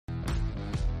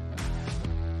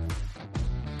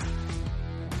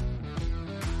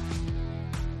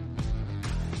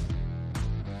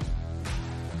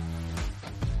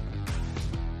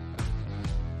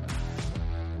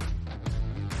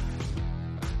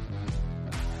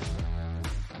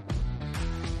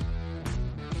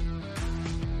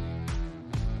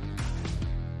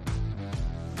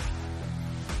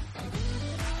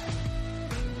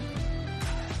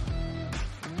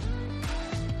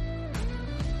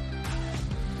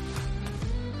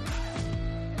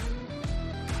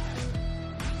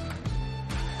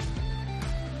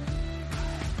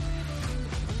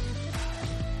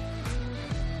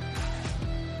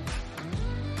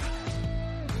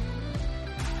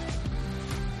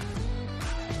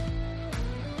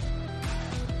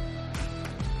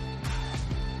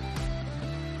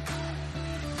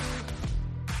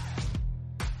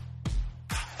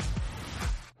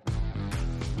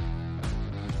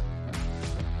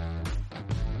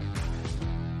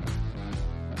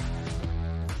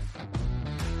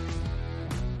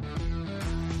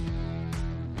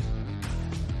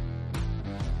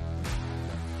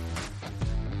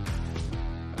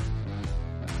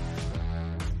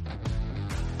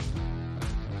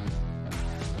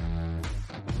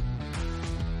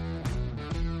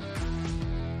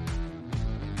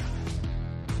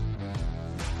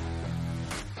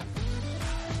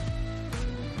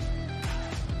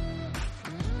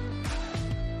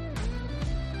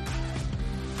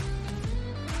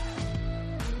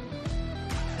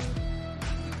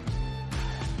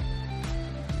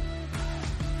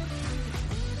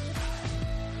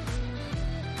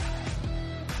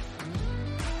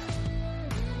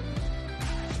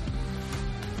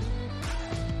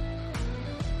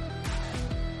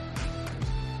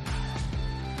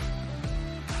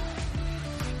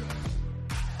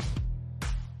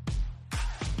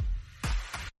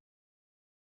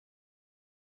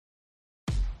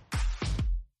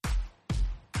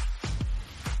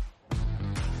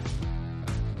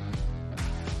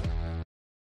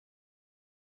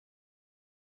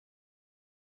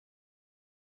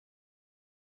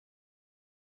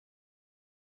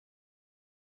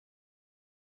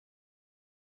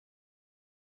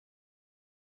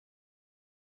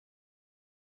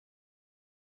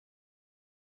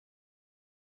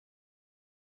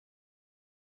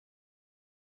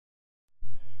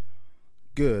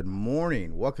Good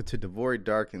morning. Welcome to DeVory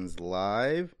Darkins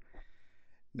Live.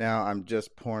 Now I'm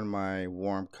just pouring my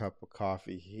warm cup of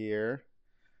coffee here.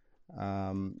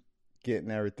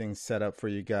 Getting everything set up for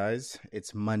you guys.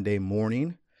 It's Monday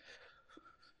morning.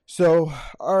 So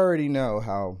I already know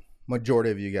how majority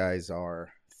of you guys are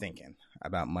thinking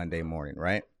about Monday morning,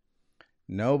 right?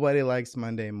 Nobody likes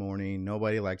Monday morning.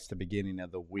 Nobody likes the beginning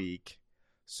of the week.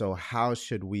 So how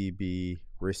should we be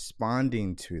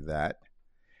responding to that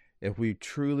if we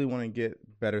truly want to get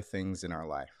better things in our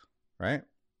life, right?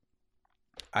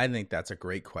 I think that's a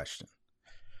great question.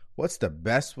 What's the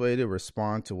best way to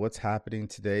respond to what's happening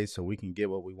today so we can get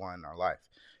what we want in our life?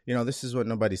 You know, this is what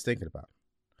nobody's thinking about.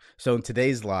 So in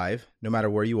today's live, no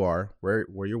matter where you are, where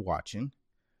you're watching,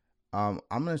 I'm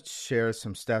going to share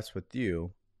some steps with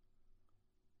you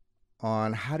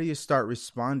on how do you start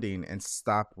responding and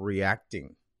stop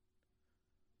reacting.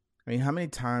 I mean, how many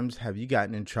times have you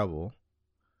gotten in trouble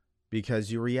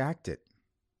because you reacted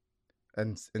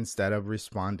instead of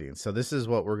responding? So this is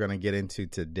what we're going to get into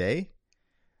today.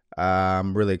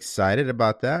 I'm really excited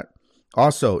about that.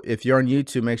 Also, if you're on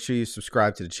YouTube, make sure you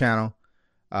subscribe to the channel.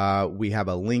 We have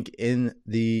a link in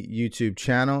the YouTube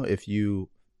channel if you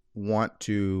want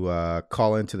to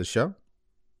call into the show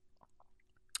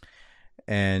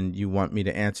and you want me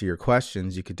to answer your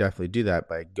questions. You could definitely do that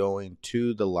by going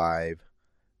to the live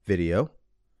video,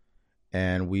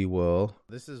 and we will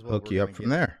hook you up from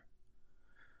there.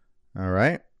 All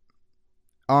right.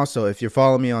 Also, if you're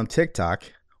following me on TikTok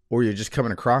or you're just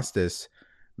coming across this,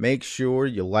 make sure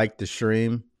you like the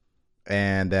stream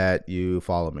and that you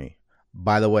follow me.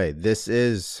 By the way, this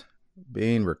is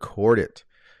being recorded.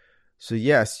 So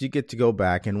yes, you get to go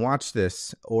back and watch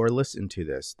this or listen to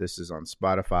this. This is on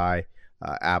Spotify,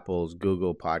 Apple's,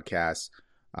 Google Podcasts.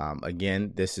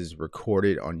 Again, this is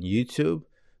recorded on YouTube.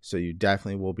 So you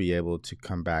definitely will be able to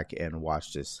come back and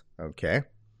watch this, okay?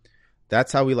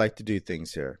 That's how we like to do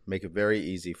things here. Make it very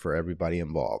easy for everybody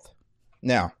involved.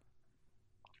 Now,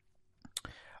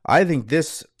 I think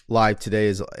this live today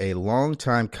is a long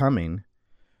time coming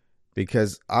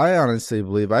because I honestly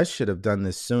believe I should have done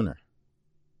this sooner.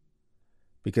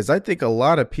 Because I think a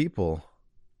lot of people,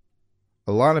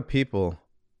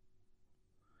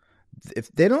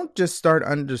 if they don't just start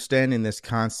understanding this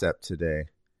concept today,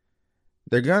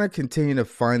 they're going to continue to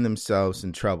find themselves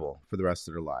in trouble for the rest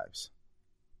of their lives.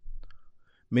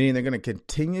 Meaning they're going to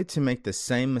continue to make the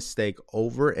same mistake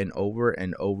over and over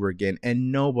and over again.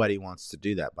 And nobody wants to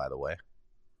do that, by the way.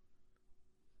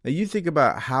 Now you think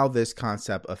about how this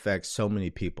concept affects so many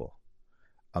people.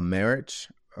 A marriage,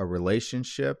 a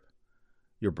relationship,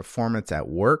 your performance at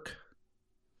work,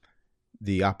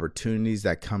 the opportunities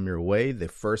that come your way, the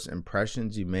first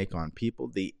impressions you make on people,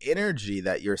 the energy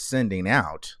that you're sending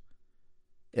out.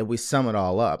 If we sum it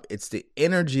all up, it's the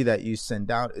energy that you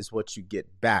send out is what you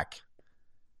get back.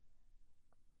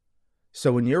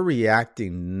 So when you're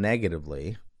reacting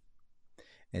negatively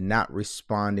and not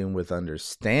responding with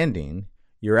understanding,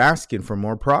 you're asking for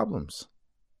more problems.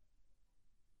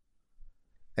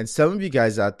 And some of you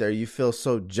guys out there, you feel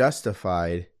so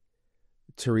justified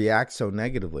to react so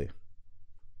negatively.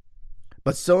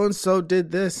 But so-and-so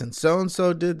did this and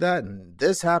so-and-so did that and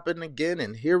this happened again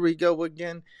and here we go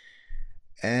again.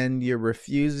 And you're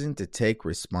refusing to take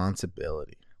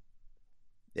responsibility.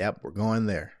 Yep, we're going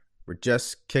there. We're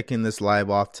just kicking this live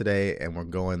off today and we're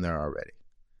going there already.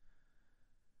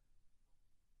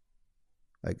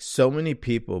 Like so many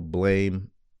people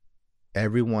blame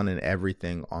everyone and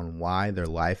everything on why their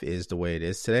life is the way it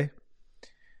is today.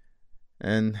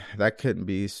 And that couldn't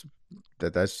be,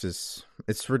 that's just,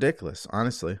 it's ridiculous,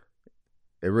 honestly.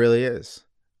 It really is.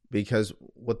 Because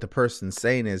what the person's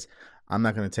saying is, I'm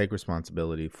not going to take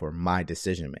responsibility for my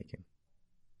decision making,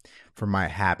 for my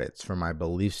habits, for my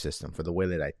belief system, for the way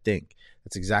that I think.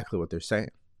 That's exactly what they're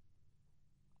saying.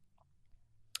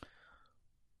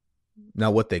 Now,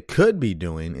 what they could be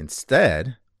doing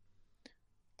instead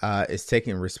is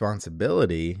taking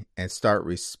responsibility and start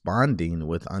responding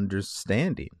with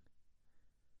understanding.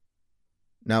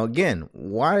 Now, again,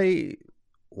 why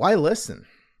listen?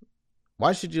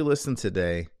 Why should you listen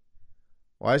today?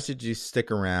 Why should you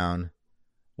stick around?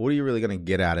 What are you really going to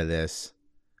get out of this?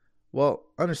 Well,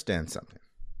 understand something.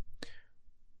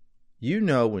 You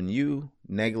know, when you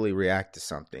negatively react to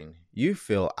something, you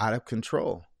feel out of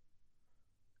control.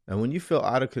 And when you feel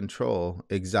out of control,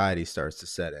 anxiety starts to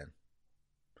set in.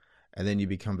 And then you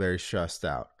become very stressed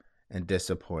out and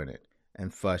disappointed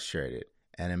and frustrated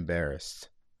and embarrassed.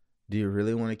 Do you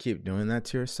really want to keep doing that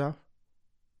to yourself?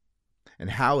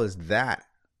 And how is that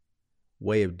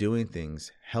way of doing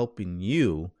things helping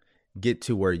you get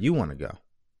to where you want to go?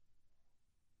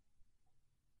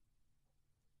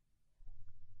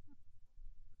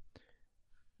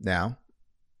 Now,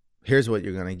 here's what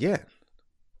you're going to get.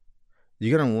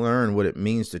 You're going to learn what it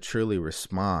means to truly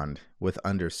respond with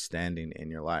understanding in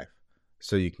your life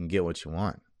so you can get what you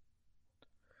want.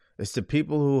 It's the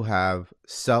people who have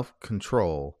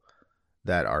self-control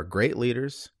that are great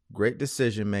leaders, great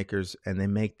decision makers, and they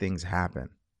make things happen.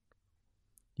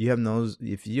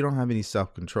 If you don't have any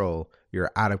self-control,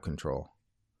 you're out of control.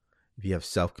 If you have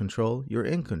self-control, you're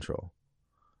in control,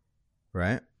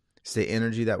 right? It's the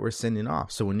energy that we're sending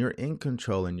off. So when you're in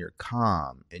control and you're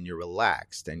calm and you're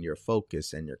relaxed and you're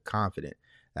focused and you're confident,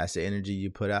 that's the energy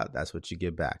you put out. That's what you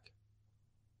get back.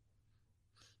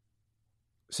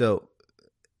 So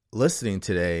listening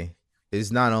today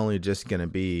is not only just going to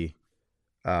be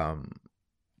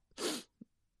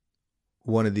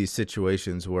one of these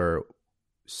situations where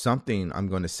something I'm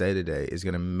going to say today is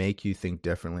going to make you think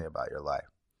differently about your life.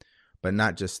 But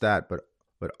not just that,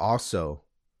 but also,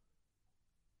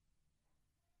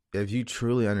 if you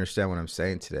truly understand what I'm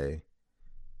saying today,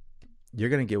 you're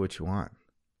going to get what you want.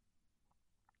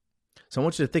 So I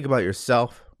want you to think about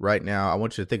yourself right now. I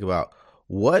want you to think about,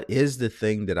 what is the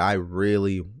thing that I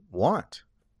really want?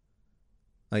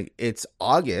 Like, it's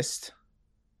August.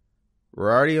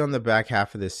 We're already on the back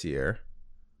half of this year.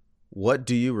 What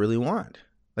do you really want?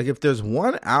 Like, if there's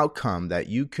one outcome that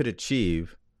you could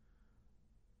achieve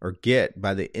or get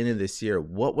by the end of this year,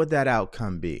 what would that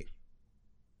outcome be?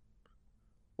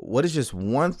 What is just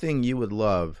one thing you would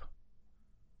love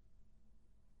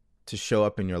to show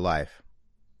up in your life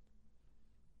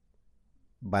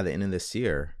by the end of this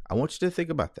year? I want you to think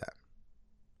about that.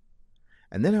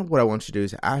 And then what I want you to do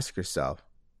is ask yourself,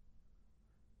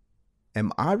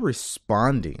 am I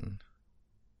responding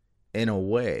in a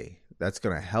way that's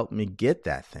going to help me get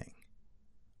that thing?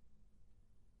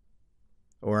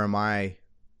 Or am I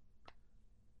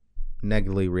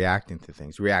negatively reacting to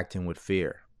things, reacting with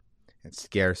fear and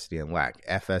scarcity and lack?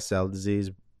 FSL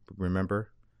disease, remember?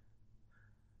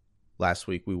 Last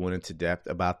week we went into depth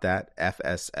about that.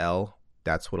 FSL,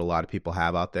 that's what a lot of people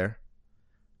have out there.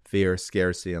 Fear,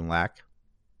 scarcity, and lack.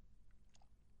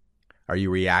 Are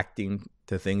you reacting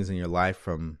to things in your life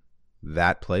from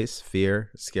that place,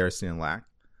 fear, scarcity, and lack?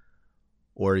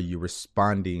 Or are you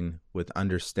responding with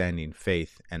understanding,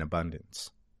 faith, and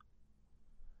abundance?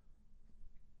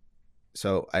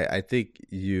 So I think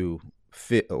you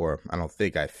feel, or I don't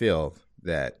think I feel,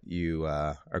 that you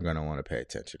are going to want to pay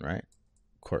attention, right?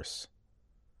 Of course.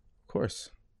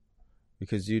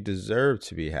 Because you deserve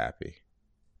to be happy,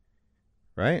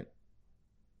 right?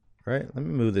 Right? Let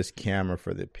me move this camera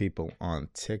for the people on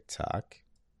TikTok.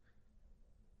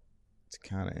 It's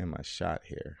kind of in my shot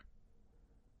here.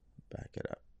 Back it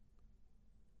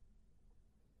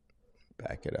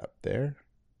up there.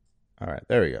 All right,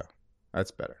 there we go.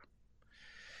 That's better.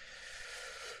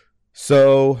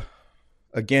 So,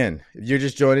 again, if you're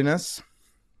just joining us,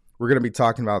 we're going to be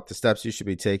talking about the steps you should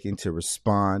be taking to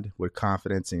respond with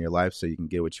confidence in your life so you can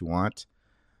get what you want.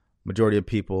 Majority of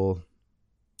people,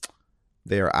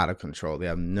 they are out of control. They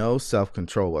have no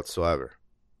self-control whatsoever.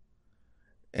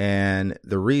 And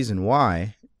the reason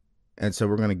why, and so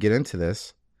we're going to get into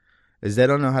this, is they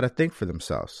don't know how to think for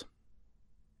themselves.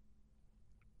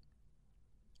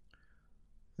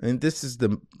 And this is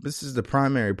the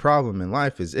primary problem in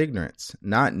life, is ignorance.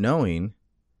 Not knowing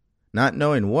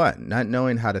what? Not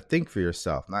knowing how to think for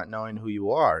yourself, not knowing who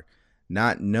you are,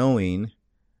 not knowing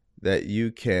that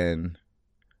you can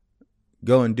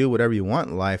go and do whatever you want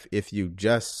in life if you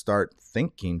just start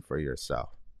thinking for yourself.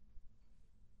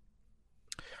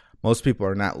 Most people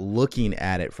are not looking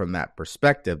at it from that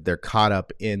perspective. They're caught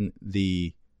up in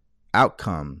the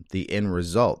outcome, the end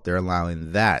result. They're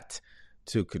allowing that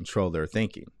to control their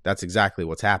thinking. That's exactly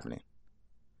what's happening.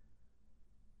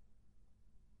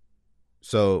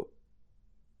 So,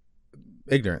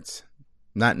 ignorance,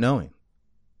 not knowing.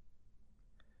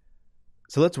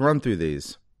 So let's run through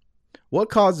these. What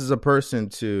causes a person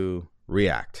to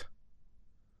react?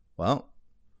 Well,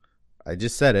 I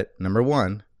just said it. Number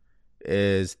one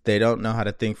is they don't know how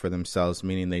to think for themselves,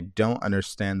 meaning they don't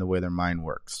understand the way their mind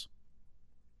works.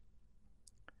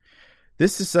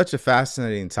 This is such a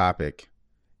fascinating topic,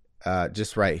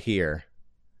 just right here,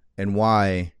 and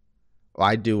why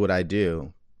I do what I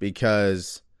do,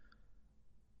 because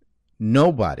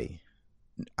nobody,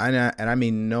 and I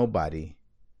mean nobody,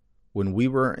 when we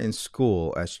were in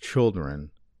school as children,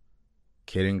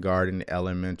 kindergarten,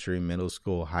 elementary, middle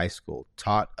school, high school,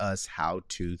 taught us how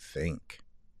to think.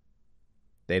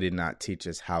 They did not teach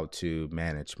us how to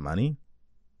manage money.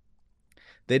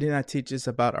 They did not teach us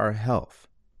about our health.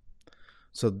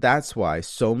 So that's why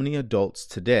so many adults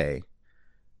today,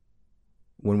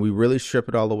 when we really strip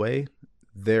it all away,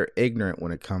 they're ignorant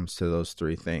when it comes to those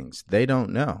three things. They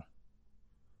don't know.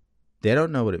 They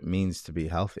don't know what it means to be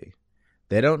healthy.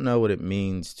 They don't know what it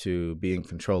means to be in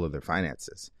control of their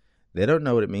finances. They don't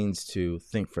know what it means to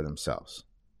think for themselves.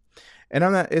 And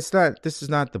this is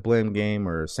not the blame game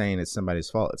or saying it's somebody's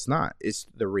fault. It's not. It's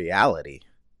the reality.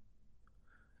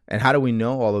 And how do we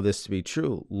know all of this to be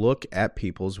true? Look at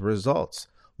people's results.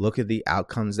 Look at the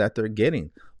outcomes that they're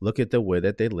getting. Look at the way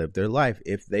that they live their life.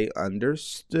 If they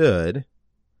understood,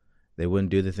 they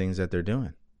wouldn't do the things that they're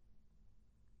doing.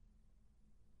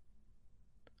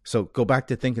 So go back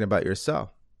to thinking about yourself.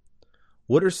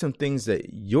 What are some things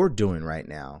that you're doing right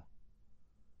now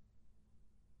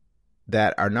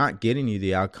that are not getting you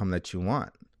the outcome that you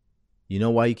want? You know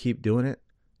why you keep doing it?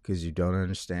 Because you don't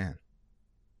understand.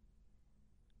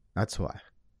 That's why.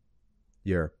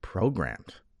 You're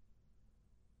programmed.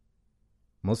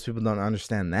 Most people don't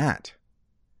understand that.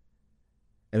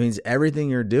 It means everything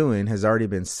you're doing has already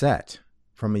been set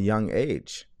from a young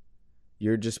age.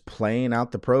 You're just playing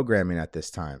out the programming at this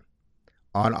time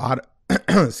on on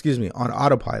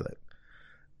autopilot.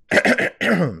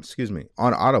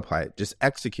 On autopilot, just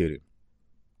executing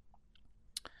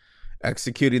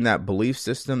that belief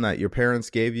system that your parents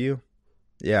gave you.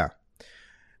 Yeah.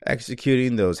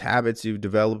 Executing those habits you've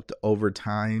developed over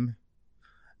time.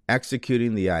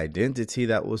 Executing the identity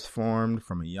that was formed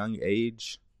from a young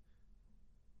age.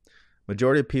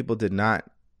 Majority of people did not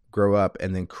grow up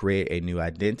and then create a new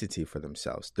identity for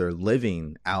themselves. They're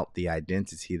living out the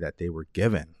identity that they were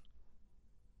given.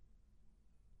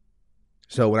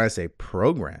 So when I say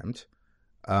programmed,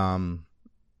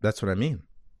 that's what I mean.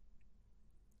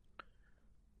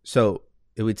 So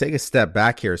if we take a step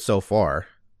back here so far,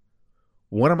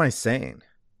 what am I saying?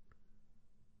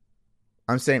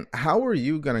 I'm saying, how are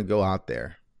you going to go out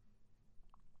there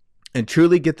and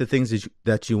truly get the things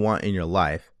that you want in your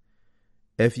life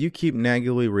if you keep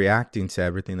negatively reacting to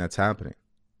everything that's happening?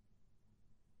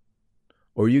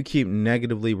 Or you keep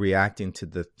negatively reacting to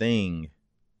the thing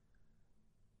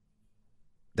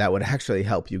that would actually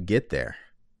help you get there,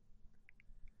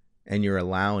 and you're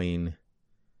allowing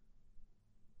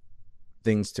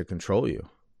things to control you.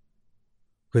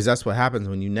 Because that's what happens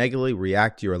when you negatively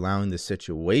react. You're allowing the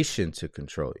situation to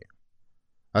control you.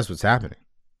 That's what's happening.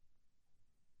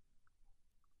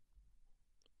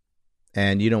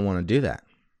 And you don't want to do that.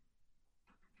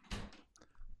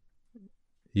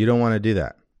 You don't want to do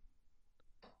that.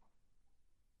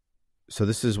 So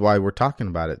this is why we're talking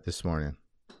about it this morning.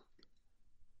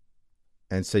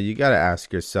 And so you got to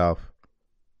ask yourself,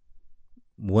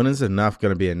 when is enough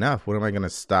going to be enough? When am I going to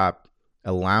stop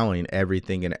allowing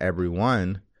everything and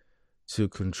everyone to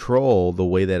control the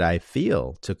way that I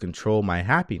feel, to control my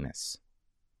happiness?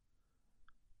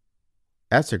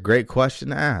 That's a great question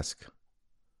to ask.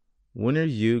 When are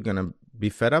you going to be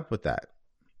fed up with that?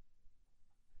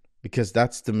 Because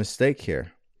that's the mistake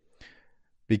here.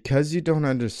 Because you don't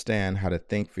understand how to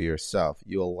think for yourself,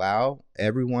 you allow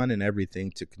everyone and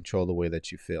everything to control the way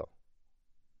that you feel.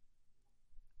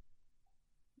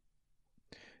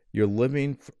 You're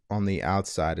living on the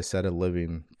outside instead of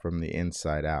living from the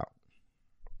inside out.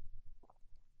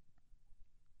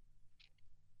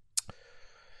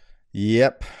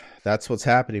 Yep, that's what's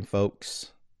happening,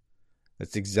 folks.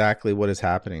 That's exactly what is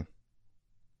happening.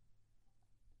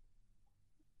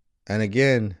 And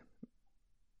again,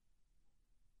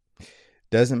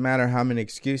 doesn't matter how many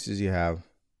excuses you have,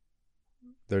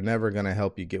 they're never going to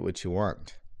help you get what you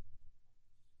want.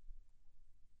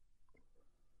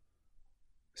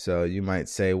 So you might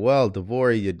say, well,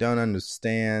 DeVory, you don't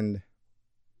understand.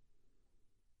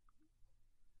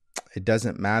 It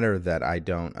doesn't matter that I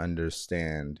don't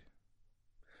understand.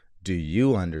 Do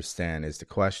you understand is the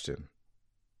question.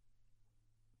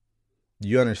 Do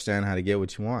you understand how to get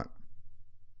what you want?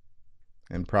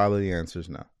 And probably the answer is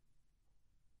no.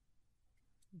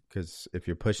 Because if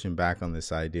you're pushing back on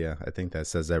this idea, I think that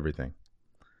says everything.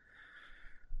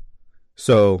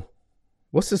 So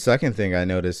what's the second thing I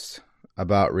noticed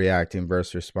about reacting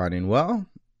versus responding? Well,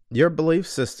 your belief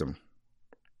system.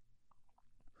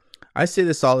 I see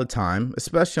this all the time,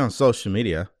 especially on social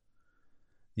media.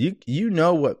 You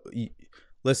know what?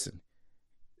 Listen,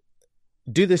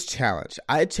 do this challenge.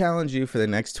 I challenge you for the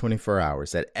next 24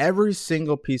 hours that every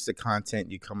single piece of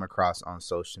content you come across on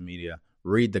social media,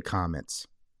 read the comments.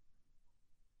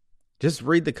 Just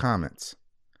read the comments.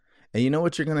 And you know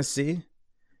what you're going to see?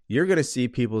 You're going to see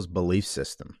people's belief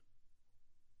system.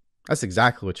 That's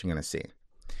exactly what you're going to see.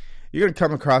 You're going to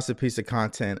come across a piece of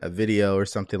content, a video or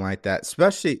something like that,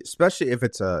 especially if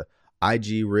it's a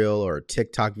IG reel or a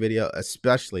TikTok video,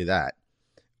 especially that,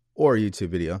 or a YouTube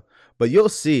video. But you'll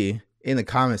see in the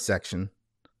comment section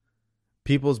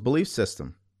people's belief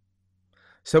system.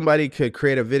 Somebody could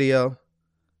create a video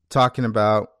talking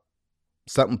about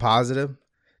something positive,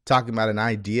 talking about an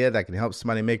idea that can help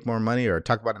somebody make more money, or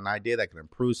talk about an idea that can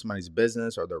improve somebody's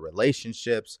business or their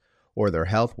relationships or their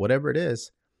health, whatever it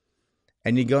is.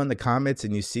 And you go in the comments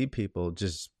and you see people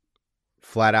just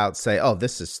flat out say, oh,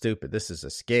 this is stupid. This is a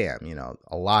scam,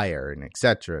 a liar, and et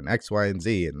cetera, and X, Y, and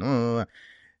Z. And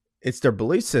it's their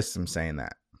belief system saying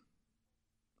that.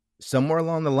 Somewhere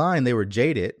along the line, they were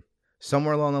jaded.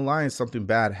 Somewhere along the line, something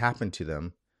bad happened to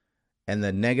them, and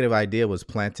the negative idea was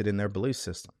planted in their belief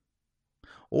system.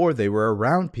 Or they were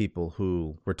around people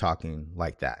who were talking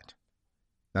like that.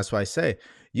 That's why I say,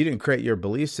 you didn't create your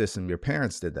belief system. Your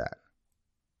parents did that.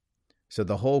 So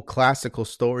the whole classical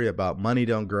story about money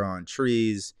don't grow on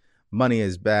trees, money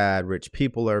is bad, rich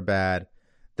people are bad,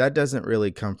 that doesn't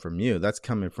really come from you. That's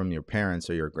coming from your parents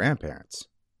or your grandparents.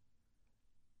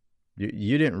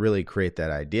 You didn't really create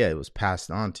that idea. It was passed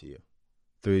on to you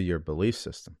through your belief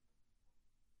system.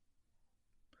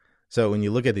 So when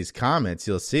you look at these comments,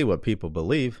 you'll see what people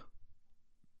believe,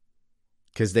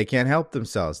 because they can't help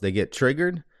themselves. They get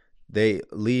triggered. They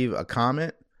leave a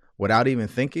comment without even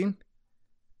thinking.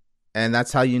 And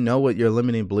that's how you know what your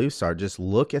limiting beliefs are. Just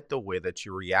look at the way that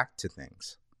you react to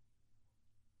things.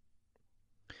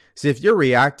 See, if you're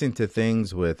reacting to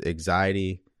things with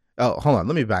anxiety, hold on,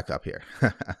 let me back up here.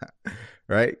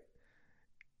 Right?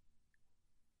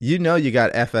 You know you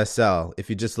got FSL if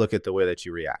you just look at the way that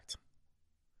you react.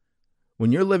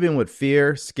 When you're living with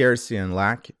fear, scarcity, and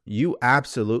lack, you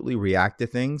absolutely react to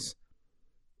things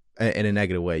in a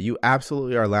negative way. You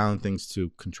absolutely are allowing things to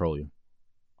control you.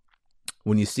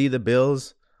 When you see the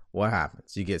bills, what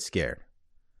happens? You get scared.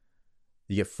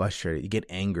 You get frustrated. You get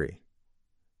angry.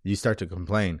 You start to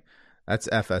complain. That's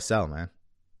FSL, man.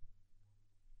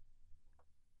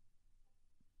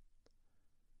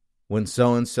 When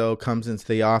so-and-so comes into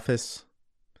the office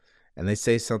and they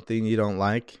say something you don't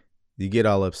like, you get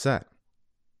all upset.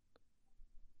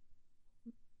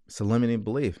 It's a limiting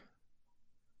belief.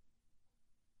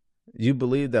 You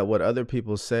believe that what other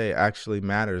people say actually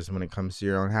matters when it comes to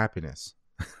your own happiness.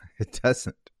 It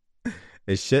doesn't.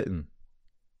 It shouldn't.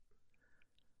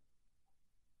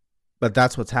 But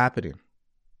that's what's happening.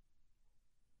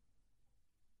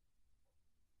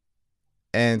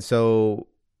 And so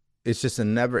it's just a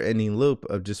never-ending loop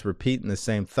of just repeating the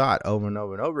same thought over and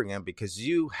over and over again, because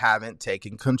you haven't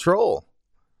taken control.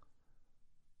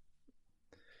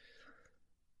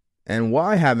 And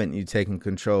why haven't you taken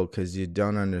control? Because you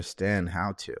don't understand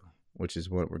how to, which is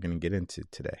what we're going to get into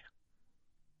today.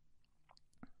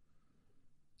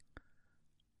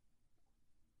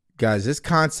 Guys, this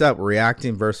concept,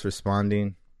 reacting versus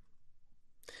responding,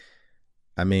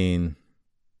 I mean,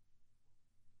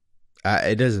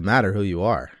 it doesn't matter who you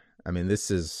are. I mean, this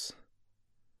is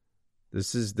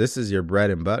your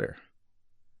bread and butter.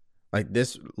 Like,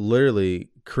 this literally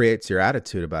creates your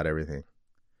attitude about everything.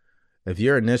 If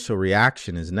your initial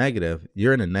reaction is negative,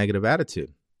 you're in a negative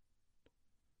attitude.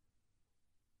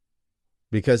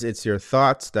 Because it's your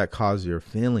thoughts that cause your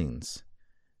feelings.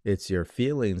 It's your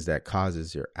feelings that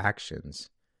causes your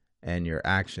actions. And your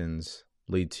actions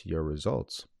lead to your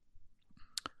results.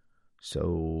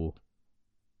 So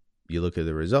you look at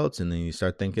the results and then you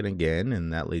start thinking again,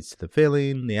 and that leads to the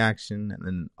feeling, the action, and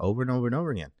then over and over and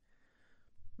over again.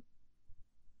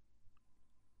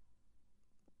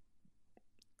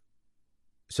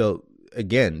 So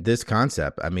again, this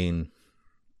concept, I mean,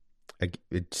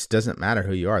 it just doesn't matter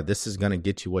who you are. This is going to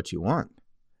get you what you want.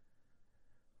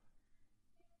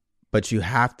 But you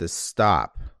have to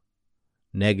stop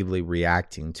negatively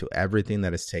reacting to everything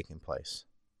that is taking place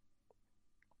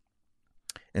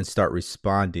and start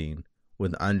responding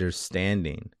with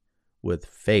understanding, with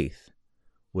faith,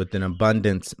 with an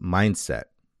abundance mindset.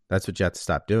 That's what you have to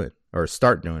stop doing, or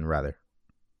start doing rather.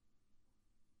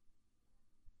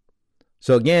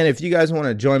 So again, if you guys want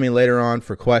to join me later on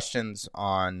for questions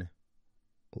on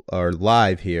or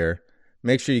live here,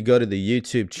 make sure you go to the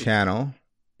YouTube channel.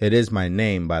 It is my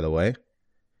name, by the way.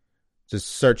 Just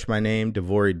search my name,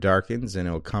 DeVory Darkins, and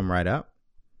it will come right up.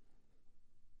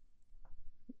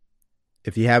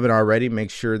 If you haven't already, make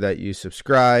sure that you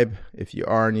subscribe if you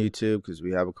are on YouTube, because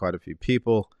we have quite a few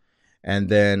people. And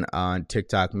then on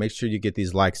TikTok, make sure you get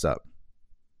these likes up.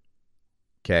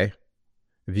 Okay?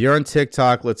 If you're on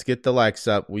TikTok, let's get the likes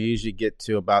up. We usually get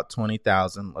to about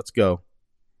 20,000. Let's go.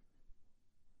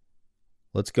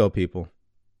 Let's go, people.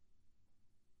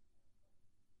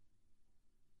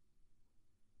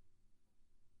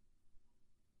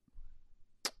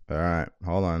 All right.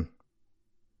 Hold on.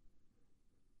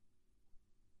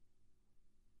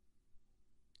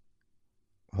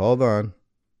 Hold on.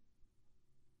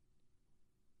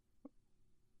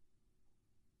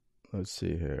 Let's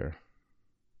see here.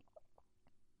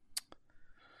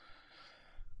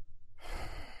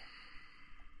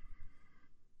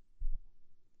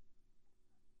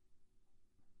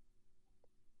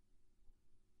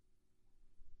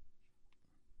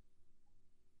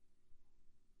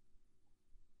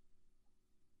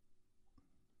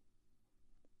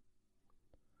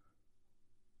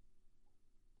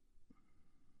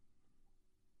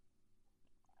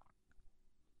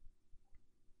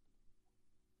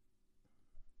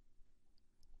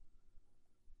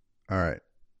 All right.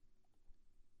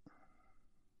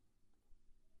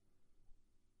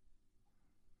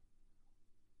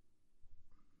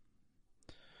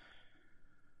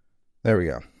 There we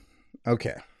go.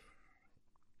 Okay.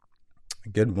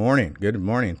 Good morning. Good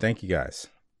morning. Thank you, guys.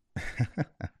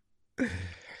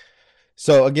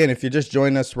 So, again, if you're just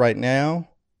joining us right now,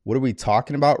 what are we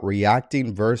talking about?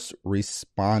 Reacting versus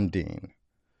responding.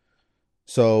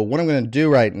 So, what I'm going to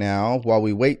do right now, while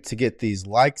we wait to get these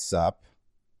likes up,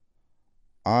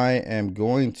 I am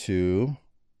going to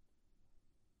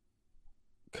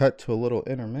cut to a little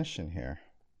intermission here.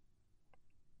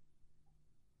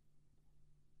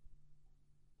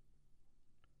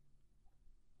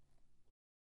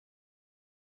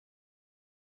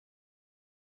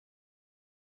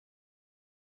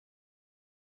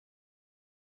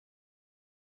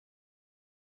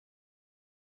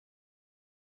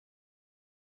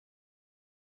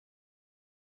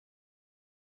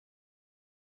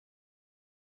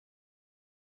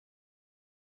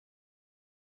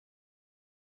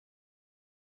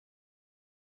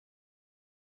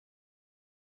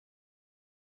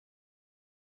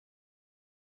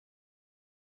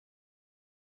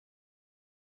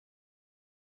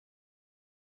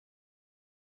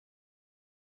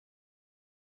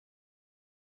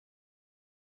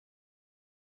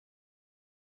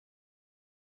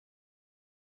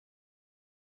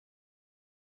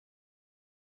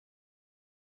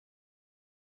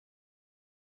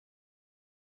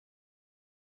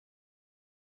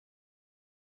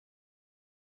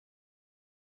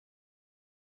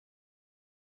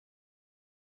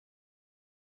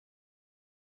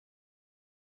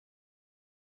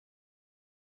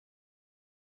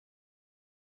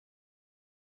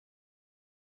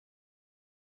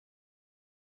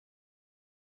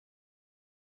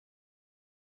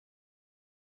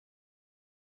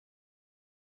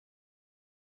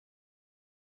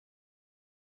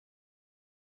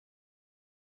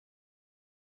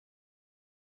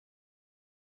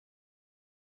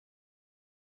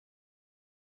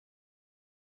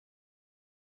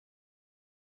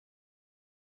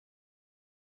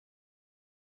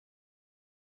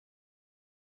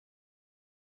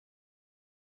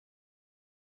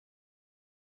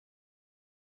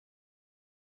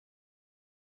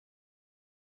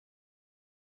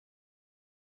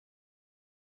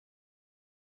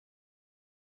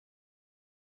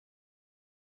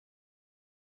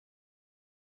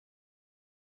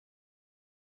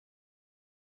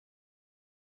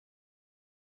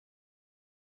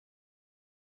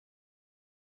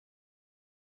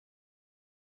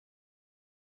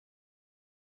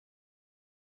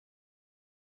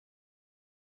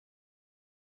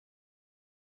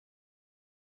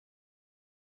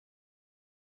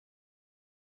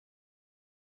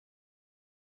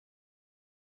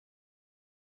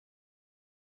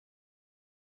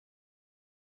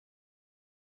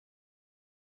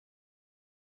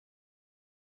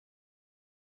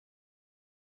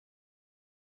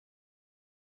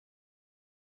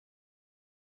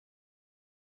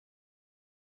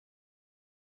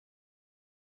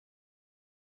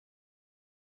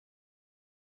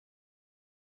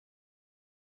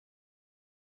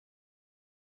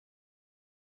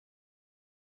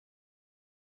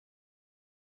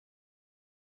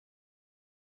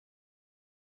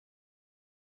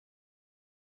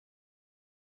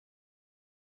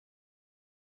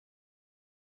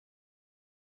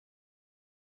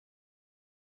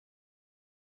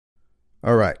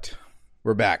 All right.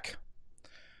 We're back.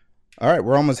 All right.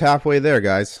 We're almost halfway there,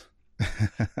 guys.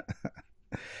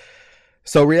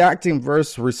 So, reacting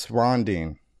versus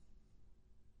responding.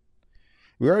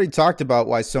 We already talked about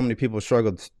why so many people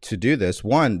struggle to do this.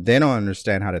 One, they don't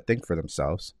understand how to think for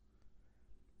themselves.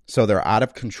 So they're out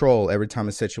of control every time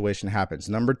a situation happens.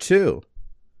 Number two,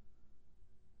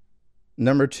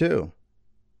 they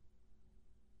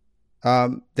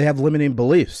have limiting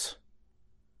beliefs.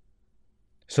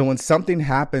 So when something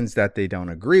happens that they don't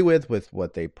agree with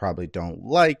what they probably don't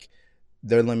like,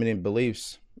 their limiting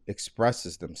beliefs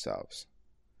expresses themselves.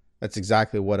 That's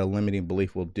exactly what a limiting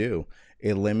belief will do.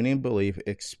 A limiting belief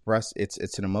it's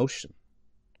an emotion.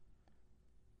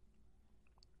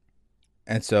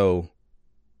 And so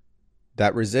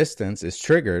that resistance is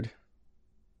triggered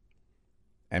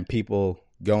and people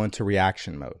go into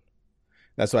reaction mode.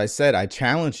 That's why I said I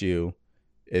challenge you,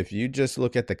 if you just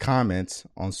look at the comments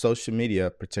on social media,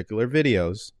 particular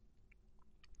videos,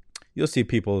 you'll see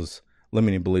people's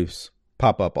limiting beliefs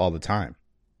pop up all the time.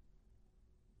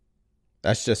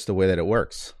 That's just the way that it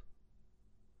works.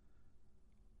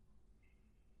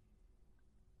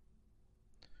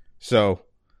 So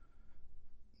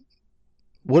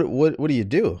what do you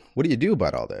do? What do you do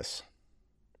about all this?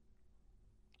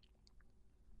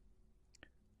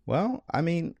 Well, I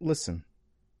mean, listen,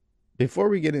 before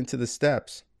we get into the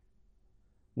steps,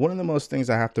 one of the most things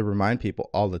I have to remind people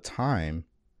all the time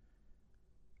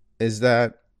is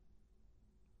that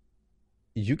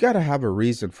you got to have a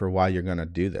reason for why you're going to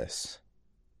do this.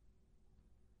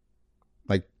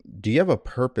 Like, do you have a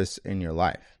purpose in your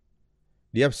life?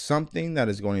 Do you have something that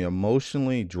is going to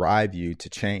emotionally drive you to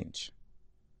change?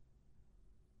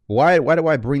 Why do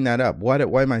I bring that up? Why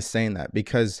am I saying that?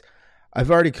 Because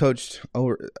I've already coached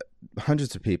over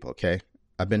hundreds of people, okay?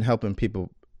 I've been helping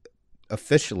people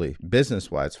officially,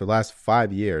 business-wise, for the last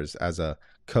 5 years as a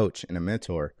coach and a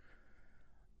mentor.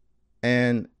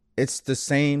 And it's the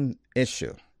same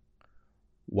issue.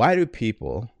 Why do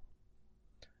people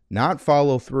not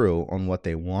follow through on what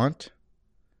they want?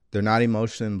 They're not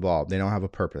emotionally involved. They don't have a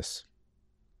purpose.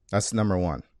 That's number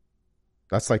one.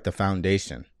 That's like the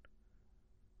foundation.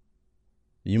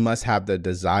 You must have the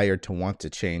desire to want to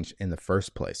change in the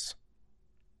first place.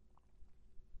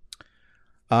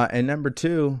 And number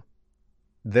two,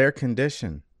 their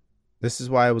condition. This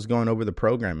is why I was going over the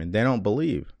programming. They don't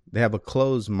believe. They have a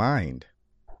closed mind.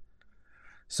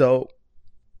 So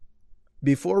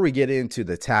before we get into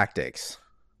the tactics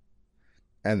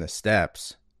and the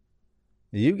steps,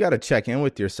 you got to check in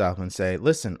with yourself and say,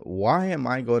 listen, why am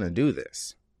I going to do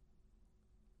this?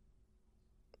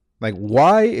 Like,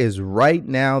 why is right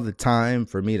now the time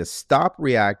for me to stop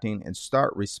reacting and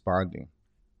start responding?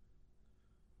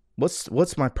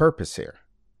 What's my purpose here?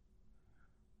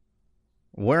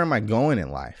 Where am I going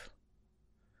in life?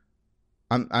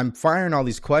 I'm firing all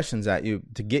these questions at you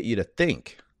to get you to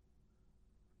think,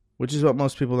 which is what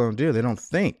most people don't do. They don't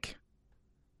think.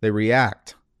 They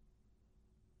react.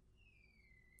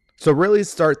 So really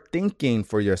start thinking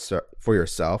for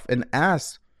yourself and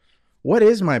ask, what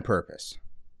is my purpose?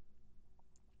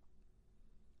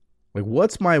 Like,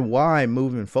 what's my why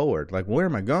moving forward? Like, where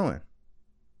am I going?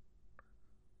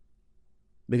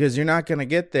 Because you're not going to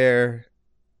get there,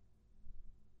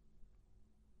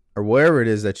 or wherever it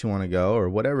is that you want to go, or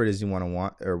whatever it is you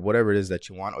want, or whatever it is that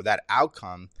you want, or that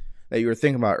outcome that you were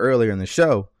thinking about earlier in the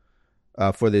show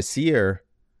for this year,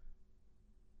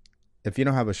 if you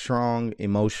don't have a strong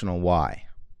emotional why.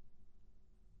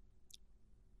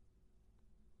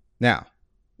 Now,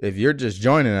 if you're just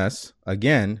joining us,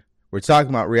 again, we're talking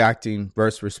about reacting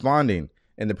versus responding.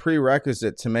 And the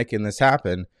prerequisite to making this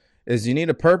happen is you need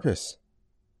a purpose.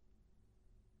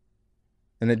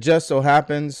 And it just so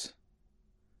happens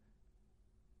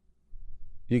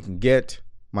you can get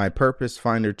my Purpose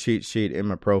Finder cheat sheet in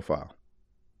my profile,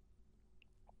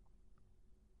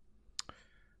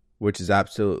 which is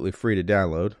absolutely free to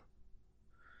download.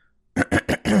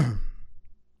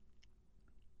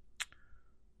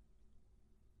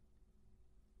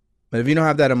 But if you don't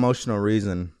have that emotional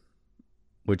reason,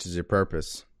 which is your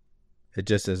purpose, it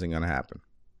just isn't going to happen.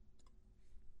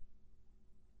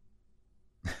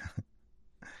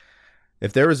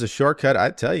 If there was a shortcut,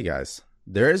 I'd tell you guys,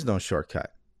 there is no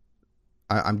shortcut.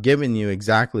 I'm giving you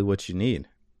exactly what you need.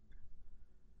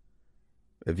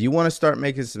 If you want to start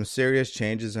making some serious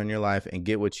changes in your life and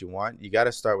get what you want, you got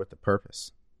to start with the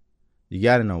purpose. You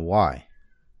got to know why.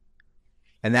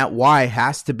 And that why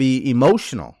has to be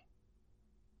emotional.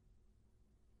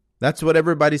 That's what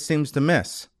everybody seems to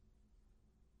miss.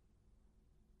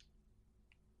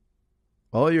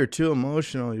 Oh, you're too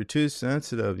emotional. You're too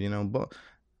sensitive.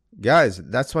 Guys,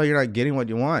 that's why you're not getting what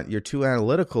you want. You're too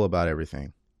analytical about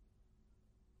everything.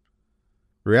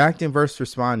 Reacting versus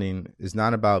responding is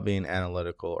not about being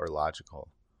analytical or logical.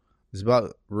 It's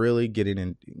about really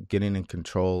getting in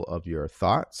control of your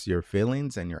thoughts, your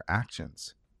feelings, and your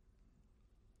actions.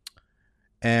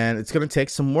 And it's going to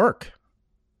take some work.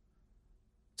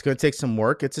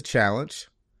 It's a challenge.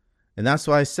 And that's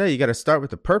why I say you got to start with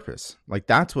the purpose. Like,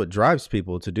 that's what drives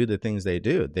people to do the things they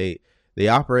do. They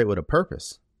operate with a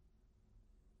purpose.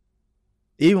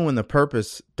 Even when the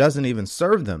purpose doesn't even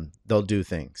serve them, they'll do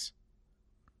things.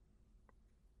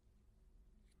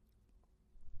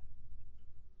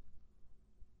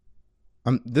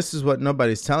 This is what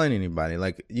nobody's telling anybody.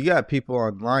 Like, you got people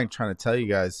online trying to tell you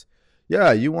guys,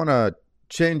 yeah, you want to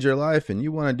change your life and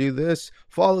you want to do this,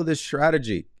 follow this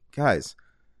strategy. Guys,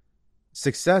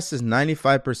 success is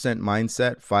 95%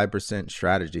 mindset, 5%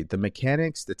 strategy. The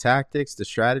mechanics, the tactics, the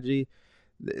strategy,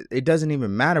 it doesn't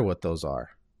even matter what those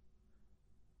are.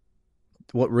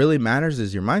 What really matters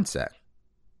is your mindset.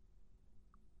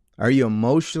 Are you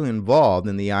emotionally involved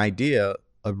in the idea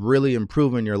of really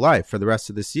improving your life for the rest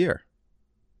of this year?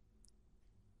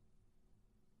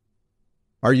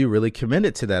 Are you really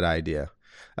committed to that idea?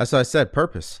 That's what I said,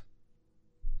 purpose.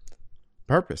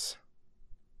 Purpose.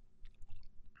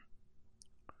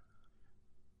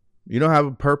 You don't have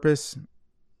a purpose,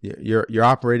 you're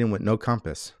operating with no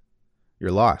compass.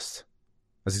 You're lost.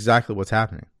 That's exactly what's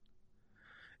happening.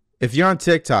 If you're on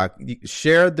TikTok,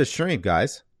 share the stream,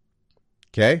 guys.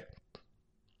 Okay?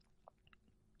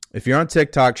 If you're on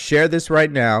TikTok, share this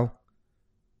right now.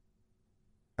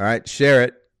 All right, share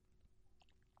it.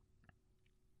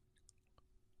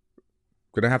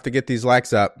 Gonna have to get these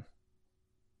likes up.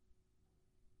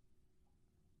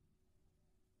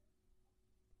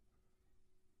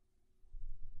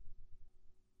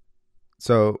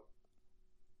 So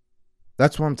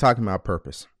that's why I'm talking about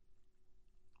purpose.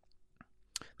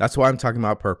 That's why I'm talking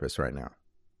about purpose right now.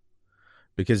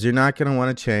 Because you're not going to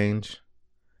want to change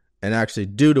and actually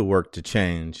do the work to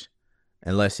change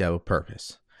unless you have a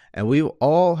purpose. And we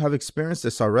all have experienced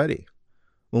this already.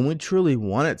 When we truly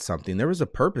wanted something, there was a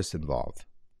purpose involved.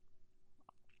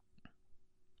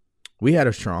 We had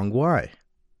a strong why.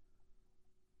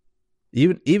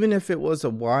 Even if it was a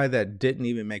why that didn't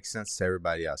even make sense to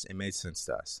everybody else, it made sense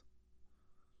to us.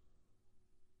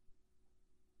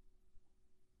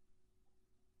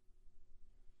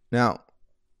 Now,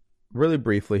 really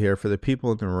briefly here, for the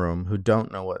people in the room who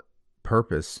don't know what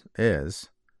purpose is,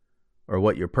 or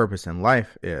what your purpose in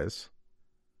life is,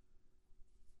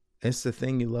 it's the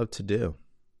thing you love to do.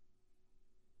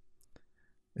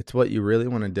 It's what you really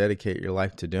want to dedicate your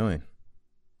life to doing.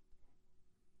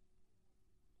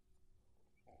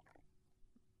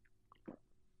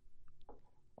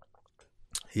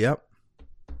 Yep,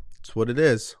 that's what it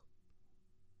is.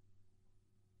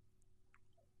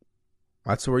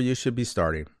 That's where you should be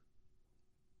starting.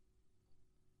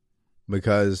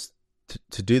 Because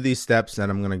to do these steps that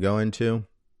I'm going to go into,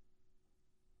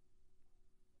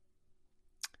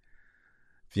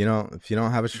 if you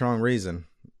don't have a strong reason,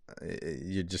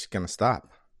 you're just going to stop.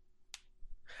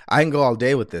 I can go all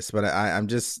day with this, but I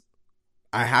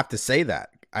have to say that.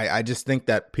 I just think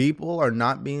that people are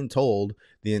not being told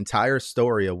the entire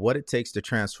story of what it takes to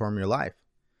transform your life.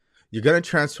 You're going to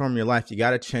transform your life. You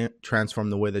got to transform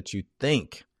the way that you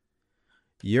think.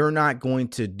 You're not going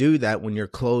to do that when you're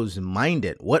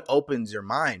closed-minded. What opens your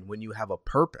mind? When you have a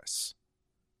purpose.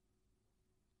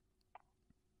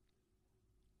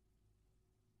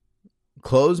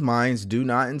 Closed minds do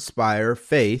not inspire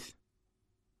faith,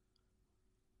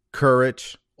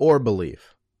 courage, or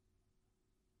belief.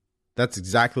 That's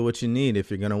exactly what you need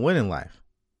if you're going to win in life.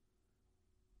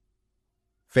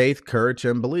 Faith, courage,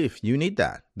 and belief. You need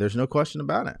that. There's no question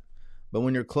about it. But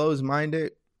when you're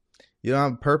closed-minded, you don't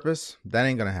have a purpose, that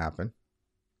ain't going to happen.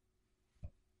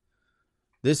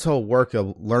 This whole work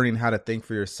of learning how to think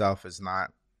for yourself is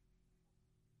not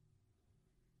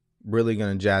really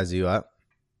going to jazz you up.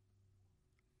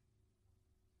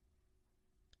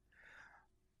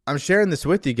 I'm sharing this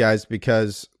with you guys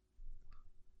because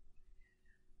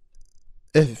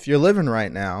if you're living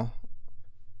right now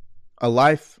a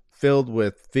life filled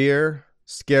with fear,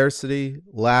 scarcity,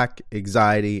 lack,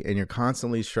 anxiety, and you're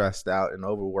constantly stressed out and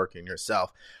overworking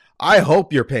yourself, I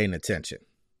hope you're paying attention.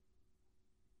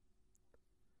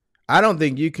 I don't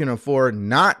think you can afford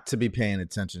not to be paying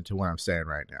attention to what I'm saying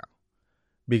right now,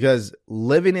 because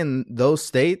living in those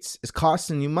states is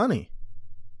costing you money.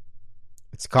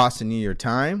 It's costing you your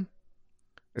time.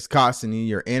 It's costing you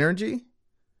your energy,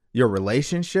 your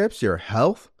relationships, your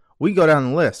health. We go down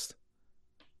the list.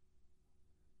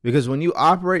 Because when you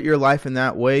operate your life in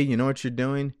that way, you know what you're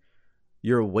doing?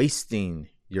 You're wasting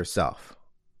yourself.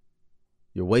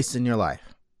 You're wasting your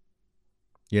life.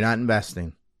 You're not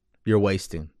investing. You're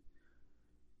wasting.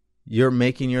 You're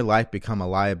making your life become a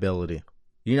liability.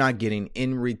 You're not getting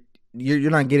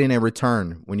you're not getting a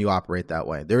return when you operate that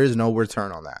way. There is no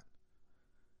return on that.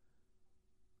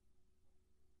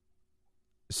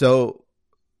 So,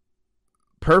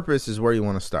 purpose is where you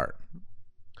want to start.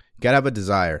 You got to have a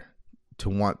desire to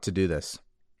want to do this.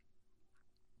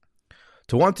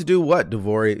 To want to do what,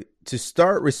 DeVory? To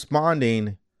start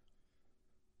responding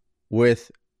with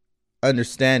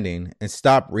understanding and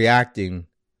stop reacting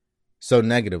so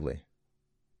negatively.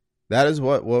 That is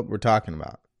what we're talking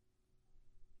about.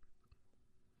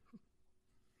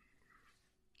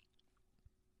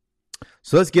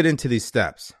 So let's get into these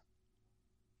steps.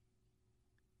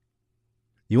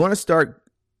 You want to start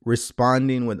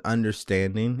responding with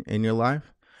understanding in your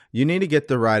life? You need to get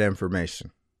the right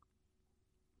information.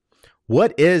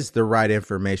 What is the right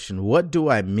information? What do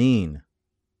I mean?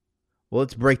 Well,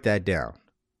 let's break that down.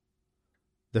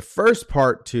 The first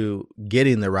part to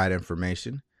getting the right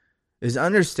information is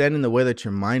understanding the way that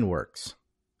your mind works.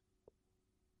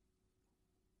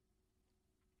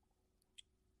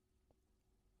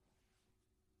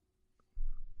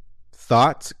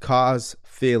 Thoughts cause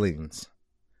feelings.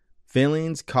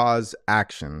 Feelings cause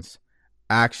actions.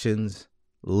 Actions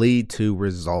lead to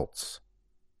results.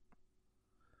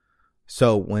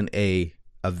 So when an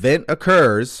event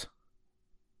occurs,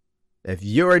 if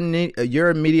your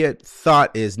immediate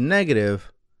thought is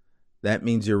negative, that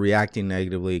means you're reacting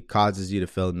negatively, causes you to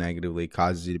feel negatively,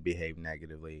 causes you to behave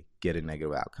negatively, get a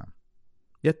negative outcome.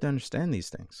 You have to understand these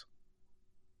things.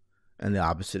 And the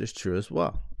opposite is true as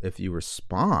well. If you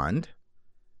respond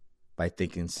by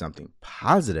thinking something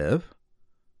positive,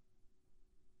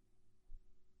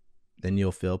 then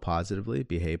you'll feel positively,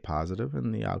 behave positive,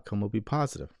 and the outcome will be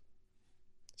positive.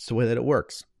 It's the way that it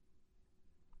works.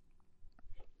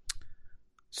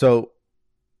 So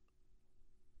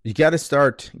you got to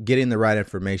start getting the right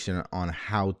information on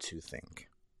how to think.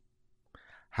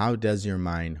 How does your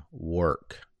mind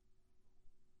work?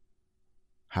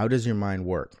 How does your mind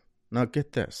work? Now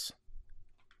get this.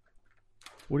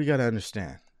 What do you got to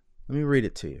understand? Let me read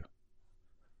it to you.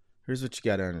 Here's what you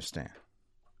got to understand.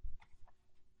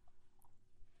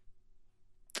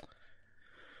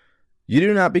 You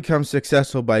do not become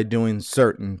successful by doing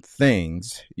certain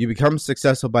things. You become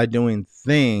successful by doing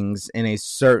things in a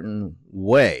certain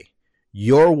way.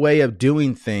 Your way of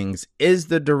doing things is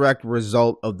the direct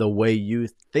result of the way you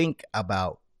think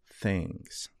about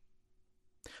things.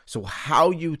 So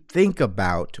how you think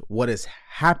about what is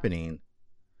happening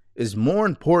is more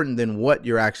important than what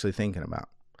you're actually thinking about.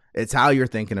 It's how you're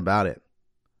thinking about it.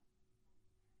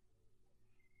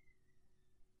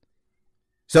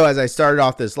 So as I started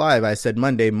off this live, I said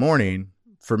Monday morning.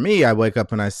 For me, I wake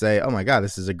up and I say, oh my God,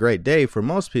 this is a great day. For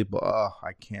most people, oh,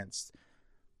 I can't.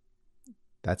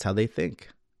 That's how they think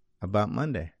about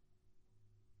Monday.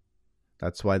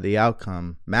 That's why the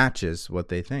outcome matches what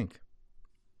they think.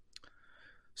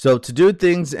 So to do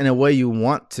things in a way you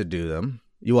want to do them,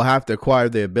 you will have to acquire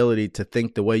the ability to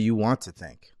think the way you want to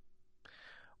think.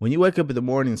 When you wake up in the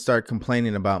morning and start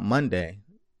complaining about Monday,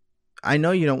 I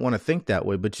know you don't want to think that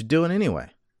way, but you do it anyway.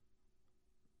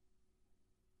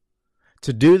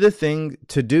 To do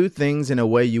things in a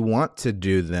way you want to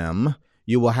do them,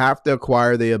 you will have to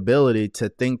acquire the ability to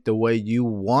think the way you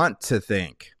want to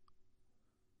think.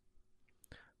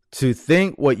 To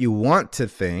think what you want to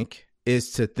think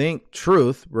is to think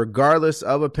truth regardless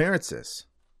of appearances.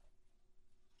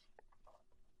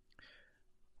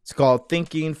 It's called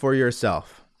thinking for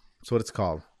yourself. That's what it's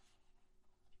called.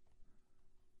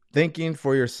 Thinking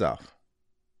for yourself.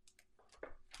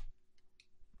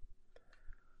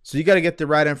 So you got to get the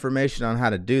right information on how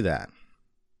to do that.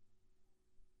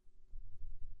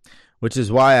 Which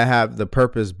is why I have the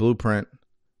Purpose Blueprint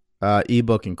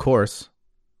ebook and course.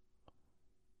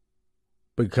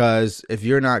 Because if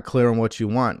you're not clear on what you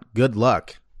want, good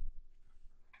luck.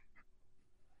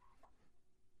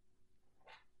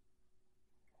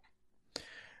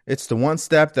 It's the one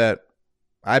step that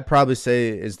I'd probably say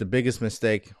is the biggest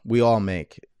mistake we all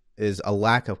make, is a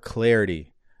lack of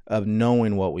clarity of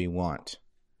knowing what we want.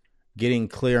 Getting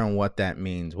clear on what that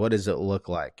means. What does it look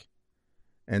like?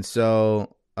 And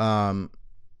so, yeah,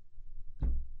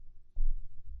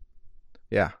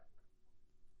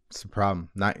 it's a problem.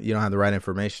 You don't have the right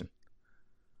information.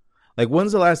 Like,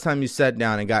 when's the last time you sat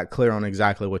down and got clear on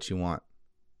exactly what you want?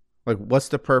 Like, what's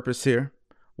the purpose here?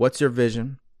 What's your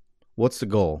vision? What's the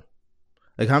goal?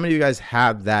 Like, how many of you guys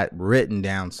have that written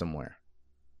down somewhere?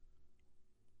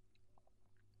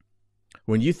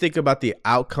 When you think about the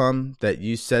outcome that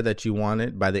you said that you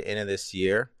wanted by the end of this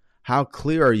year, how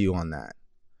clear are you on that?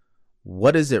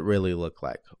 What does it really look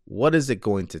like? What is it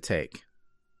going to take?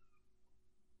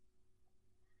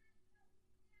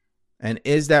 And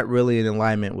is that really in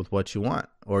alignment with what you want?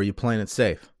 Or are you playing it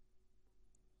safe?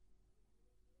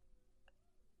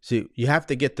 So you have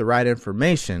to get the right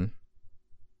information.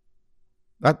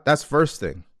 That's first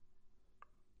thing.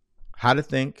 How to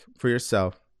think for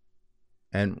yourself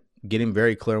and getting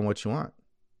very clear on what you want.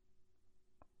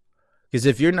 Because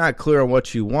if you're not clear on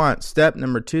what you want, step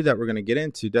number 2 that we're going to get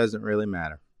into doesn't really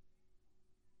matter.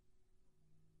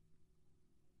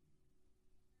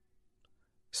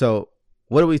 So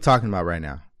what are we talking about right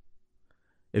now?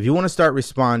 If you want to start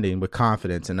responding with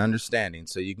confidence and understanding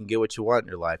so you can get what you want in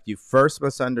your life, you first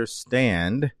must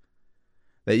understand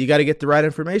that you got to get the right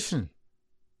information.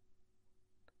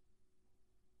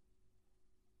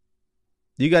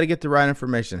 You got to get the right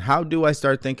information. How do I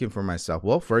start thinking for myself?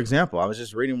 Well, for example, I was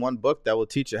just reading one book that will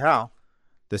teach you how.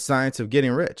 The Science of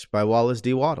Getting Rich by Wallace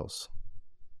D. Wattles.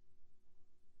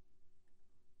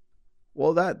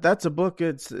 Well, that's a book.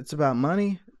 It's about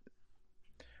money.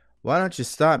 Why don't you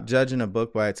stop judging a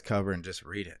book by its cover and just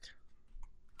read it?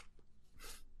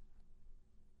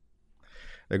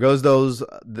 There goes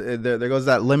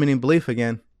that limiting belief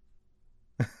again.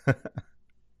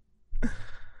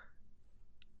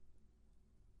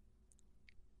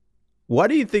 Why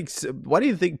do you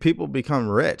think people become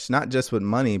rich? Not just with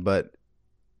money, but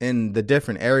in the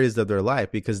different areas of their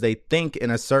life, because they think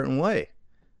in a certain way.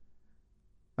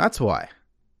 That's why.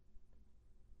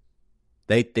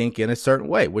 They think in a certain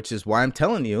way, which is why I'm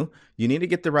telling you, you need to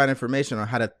get the right information on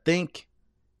how to think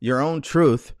your own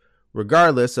truth,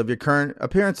 regardless of your current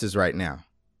appearances right now.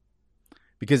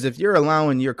 Because if you're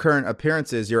allowing your current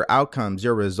appearances, your outcomes,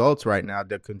 your results right now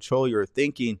to control your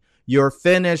thinking, you're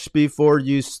finished before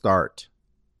you start.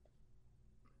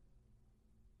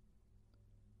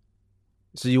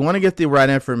 So you want to get the right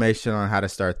information on how to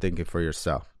start thinking for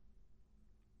yourself.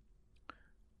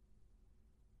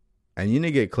 And you need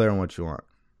to get clear on what you want.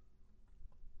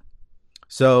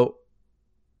 So,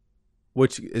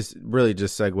 which is really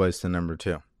just segues to number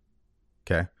 2.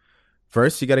 Okay.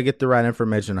 First, you got to get the right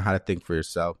information on how to think for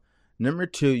yourself. Number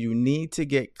 2, you need to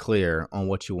get clear on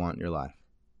what you want in your life.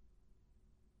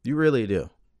 You really do.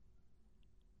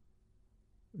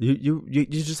 You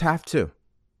just have to.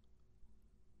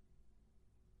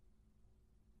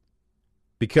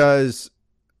 Because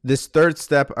this third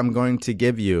step I'm going to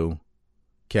give you,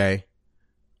 okay,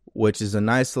 which is a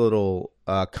nice little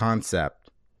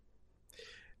concept.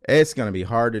 It's going to be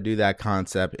hard to do that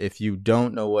concept if you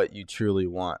don't know what you truly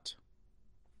want.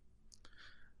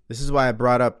 This is why I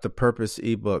brought up the Purpose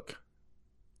ebook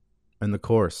and the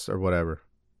course or whatever.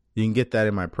 You can get that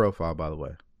in my profile, by the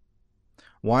way.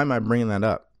 Why am I bringing that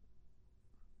up?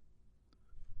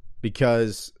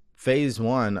 Because phase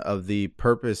 1 of the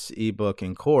Purpose ebook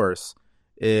and course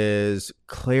is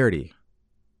clarity.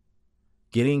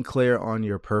 Getting clear on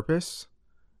your purpose,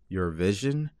 your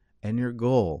vision, and your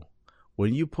goal.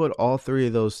 When you put all 3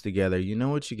 of those together, you know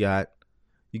what you got?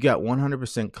 You got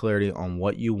 100% clarity on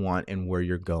what you want and where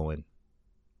you're going.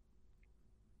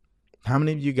 How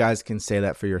many of you guys can say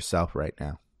that for yourself right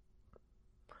now?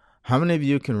 How many of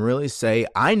you can really say,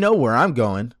 I know where I'm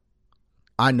going.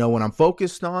 I know what I'm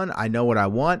focused on. I know what I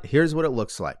want. Here's what it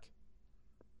looks like.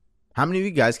 How many of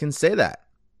you guys can say that?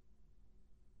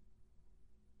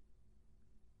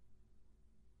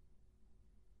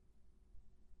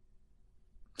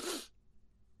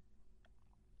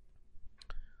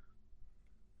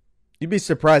 You'd be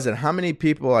surprised at how many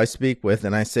people I speak with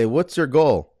and I say, what's your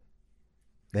goal?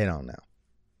 They don't know.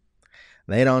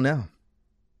 They don't know.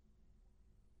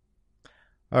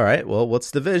 All right, well,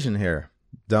 what's the vision here?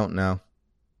 Don't know.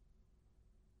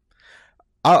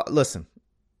 Listen,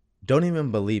 don't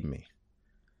even believe me.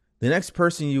 The next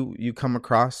person you come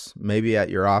across, maybe at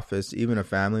your office, even a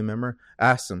family member,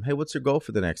 ask them, hey, what's your goal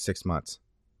for the next 6 months?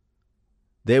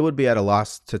 They would be at a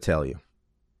loss to tell you.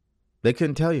 They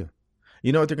couldn't tell you.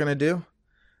 You know what they're going to do?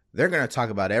 They're going to talk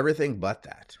about everything but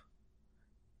that.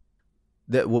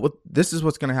 This is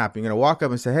what's going to happen. You're going to walk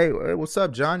up and say, hey, what's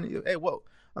up, John? Hey, whoa,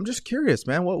 I'm just curious,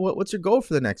 man. What's your goal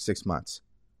for the next 6 months?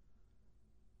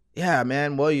 Yeah,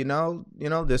 man. Well,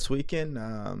 this weekend,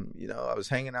 I was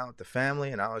hanging out with the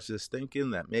family and I was just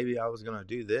thinking that maybe I was going to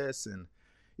do this. And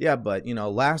yeah, but,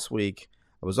 last week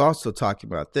I was also talking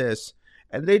about this,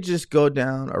 and they just go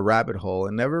down a rabbit hole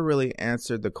and never really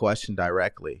answered the question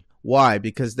directly. Why?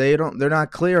 Because they're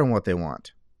not clear on what they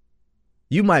want.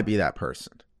 You might be that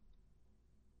person.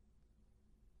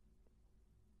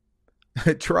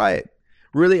 Try it.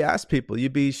 Really ask people.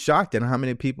 You'd be shocked at how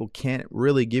many people can't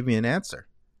really give you an answer.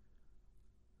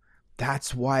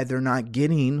 That's why they're not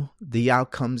getting the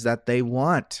outcomes that they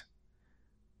want.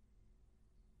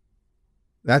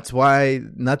 That's why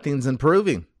nothing's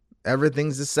improving.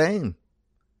 Everything's the same.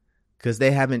 Because they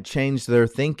haven't changed their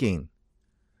thinking.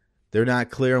 They're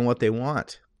not clear on what they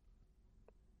want.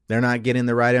 They're not getting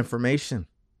the right information.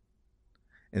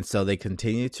 And so they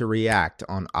continue to react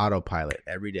on autopilot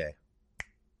every day.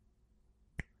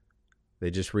 They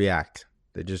just react.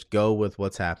 They just go with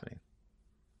what's happening.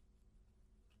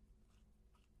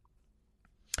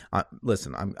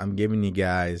 Listen, I'm giving you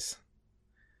guys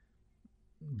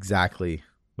exactly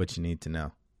what you need to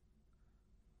know.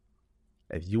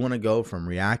 If you want to go from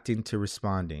reacting to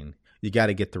responding, You got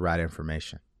to get the right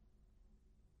information.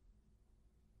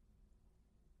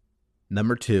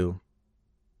 Number 2,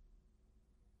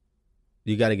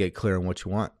 you got to get clear on what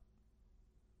you want.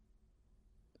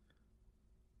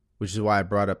 Which is why I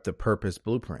brought up the purpose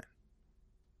blueprint,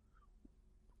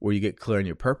 where you get clear on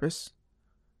your purpose,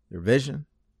 your vision,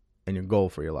 and your goal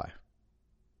for your life.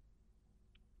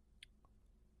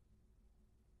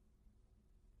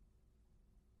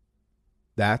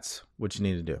 That's what you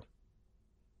need to do.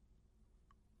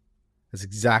 That's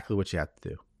exactly what you have to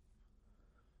do.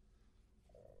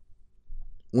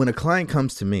 When a client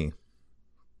comes to me,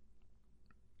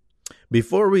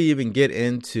 before we even get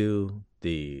into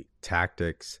the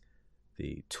tactics,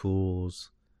 the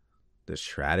tools, the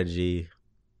strategy,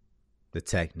 the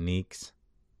techniques,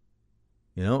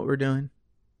 you know what we're doing?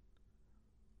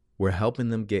 We're helping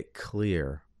them get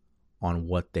clear on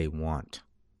what they want.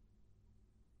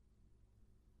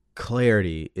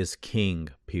 Clarity is king,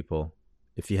 people,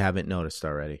 if you haven't noticed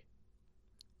already.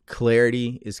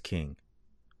 Clarity is king.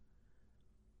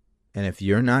 And if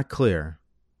you're not clear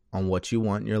on what you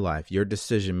want in your life, your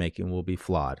decision making will be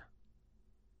flawed.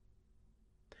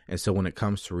 And so when it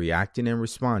comes to reacting and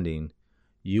responding,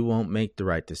 you won't make the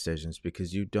right decisions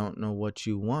because you don't know what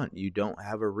you want. You don't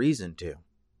have a reason to.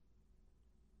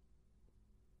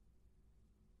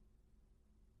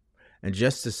 And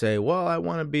just to say, well, I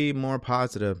want to be more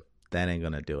positive, that ain't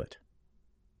going to do it.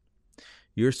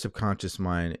 Your subconscious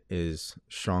mind is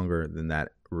stronger than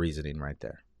that reasoning right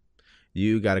there.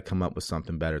 You got to come up with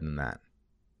something better than that.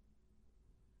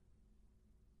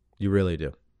 You really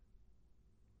do.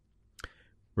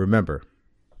 Remember,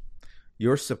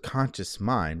 your subconscious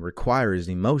mind requires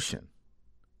emotion.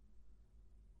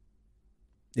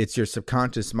 It's your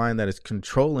subconscious mind that is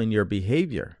controlling your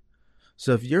behavior.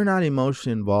 So if you're not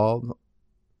emotion involved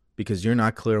because you're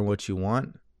not clear on what you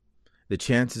want, the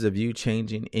chances of you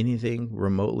changing anything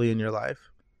remotely in your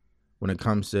life, when it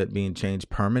comes to it being changed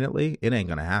permanently, it ain't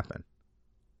going to happen.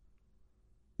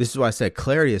 This is why I said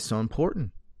clarity is so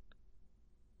important.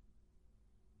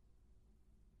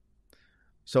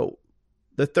 So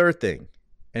the third thing,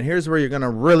 and here's where you're going to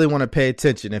really want to pay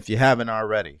attention if you haven't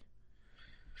already.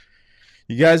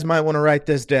 You guys might want to write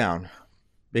this down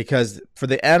because for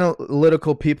the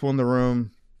analytical people in the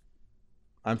room,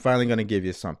 I'm finally going to give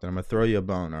you something. I'm going to throw you a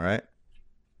bone, all right?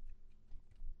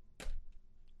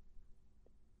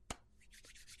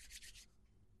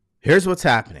 Here's what's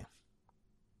happening.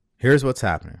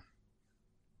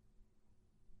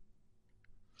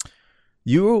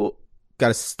 You got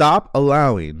to stop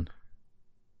allowing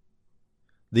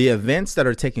the events that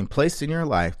are taking place in your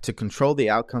life to control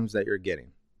the outcomes that you're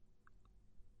getting.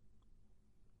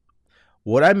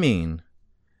 What I mean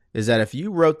is that if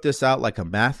you wrote this out like a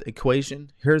math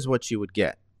equation, here's what you would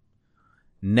get.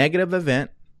 Negative event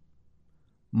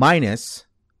minus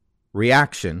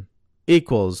reaction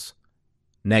equals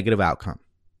negative outcome.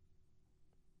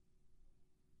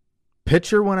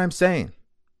 Picture what I'm saying.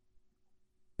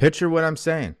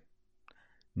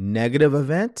 Negative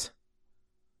event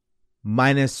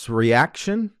minus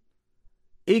reaction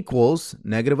equals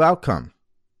negative outcome.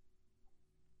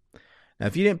 Now,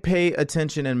 if you didn't pay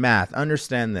attention in math,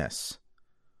 understand this.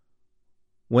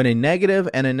 When a negative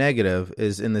and a negative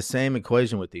is in the same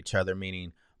equation with each other,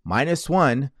 meaning minus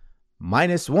 1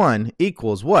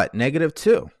 equals what? Negative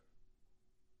 2.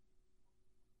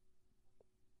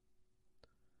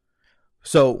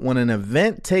 So when an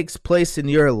event takes place in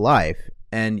your life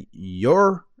and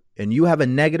you have a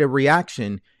negative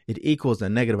reaction, it equals a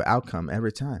negative outcome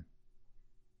every time.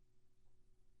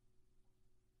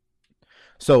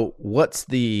 So what's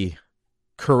the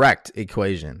correct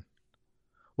equation?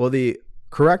 Well, the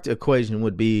correct equation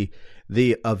would be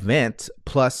the event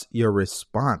plus your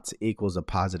response equals a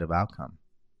positive outcome.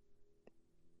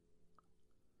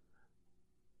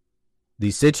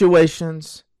 The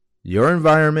situations, your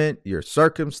environment, your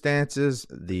circumstances,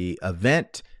 the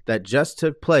event that just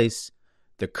took place,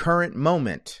 the current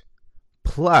moment,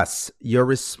 plus your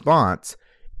response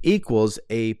equals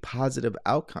a positive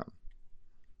outcome.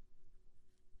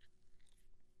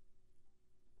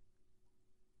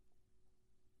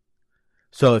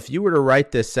 So if you were to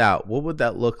write this out, what would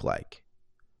that look like?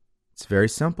 It's very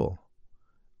simple.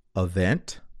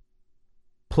 Event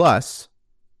plus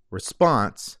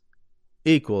response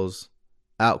equals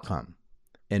outcome.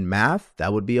 In math,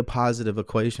 that would be a positive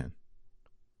equation.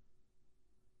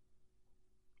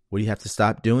 What you have to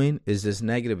stop doing is this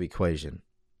negative equation.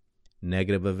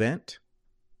 Negative event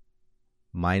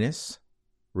minus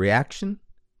reaction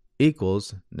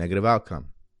equals negative outcome.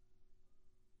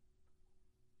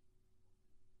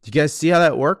 Do you guys see how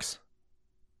that works?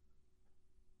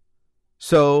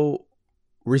 So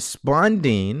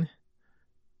responding,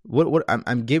 what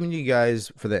I'm giving you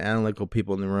guys, for the analytical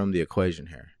people in the room, the equation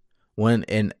here. When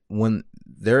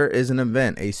there is an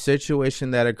event, a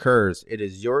situation that occurs, it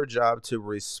is your job to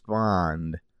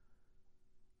respond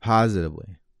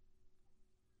positively.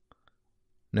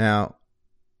 Now,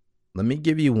 let me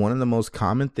give you one of the most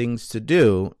common things to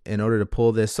do in order to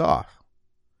pull this off.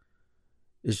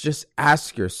 Is just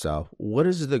ask yourself, what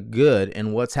is the good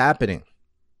in what's happening?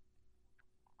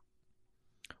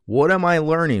 What am I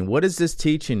learning? What is this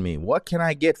teaching me? What can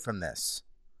I get from this?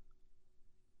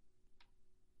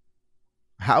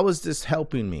 How is this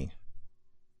helping me?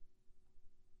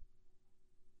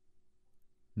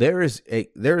 There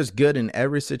is good in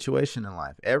every situation in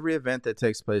life. Every event that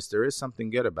takes place, there is something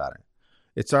good about it.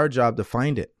 It's our job to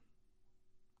find it.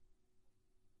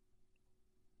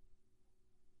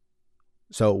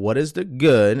 So what is the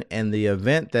good in the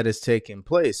event that is taking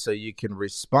place so you can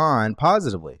respond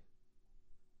positively?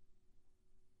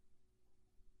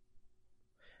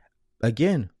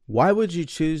 Again, why would you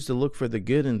choose to look for the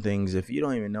good in things if you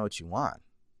don't even know what you want?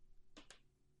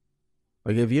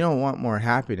 Like, if you don't want more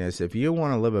happiness, if you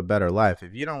want to live a better life,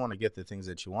 if you don't want to get the things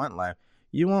that you want in life,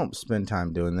 you won't spend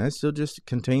time doing this. You'll just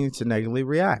continue to negatively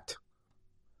react.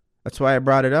 That's why I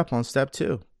brought it up on step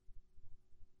 2.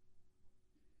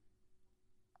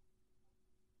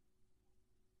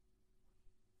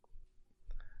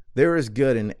 There is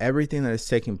good in everything that is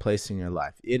taking place in your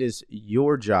life. It is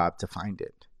your job to find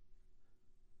it.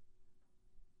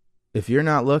 If you're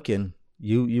not looking,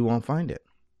 you won't find it.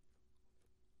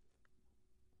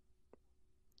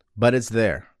 But it's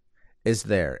there. It's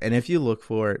there. And if you look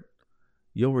for it,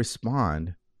 you'll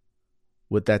respond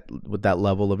with that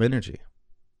level of energy.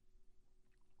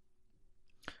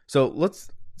 So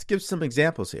let's give some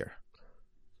examples here.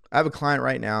 I have a client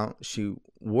right now. She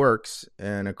works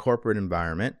in a corporate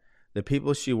environment. The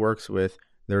people she works with,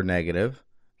 they're negative.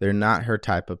 They're not her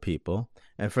type of people.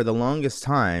 And for the longest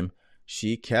time,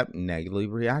 she kept negatively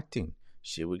reacting.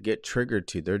 She would get triggered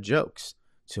to their jokes,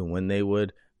 to when they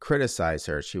would criticize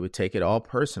her. She would take it all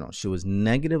personal. She was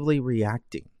negatively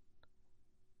reacting.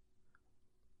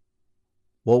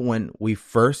 Well, when we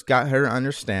first got her to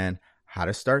understand how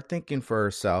to start thinking for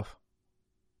herself,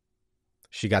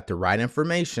 she got the right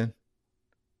information.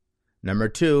 Number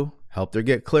 2, helped her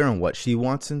get clear on what she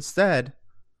wants instead.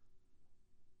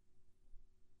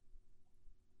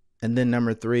 And then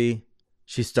number 3,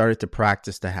 she started to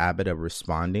practice the habit of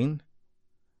responding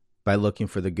by looking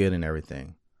for the good in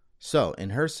everything. So in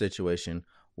her situation,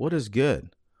 what is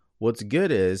good? What's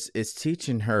good is it's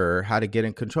teaching her how to get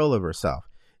in control of herself.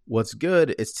 What's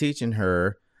good is teaching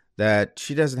her that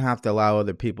she doesn't have to allow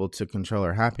other people to control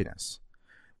her happiness.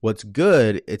 What's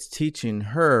good, it's teaching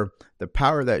her the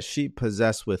power that she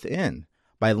possesses within.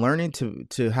 By learning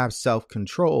to have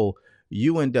self-control,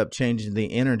 you end up changing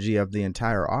the energy of the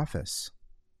entire office.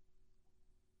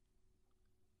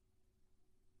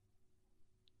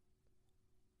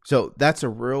 So that's a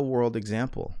real world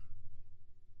example.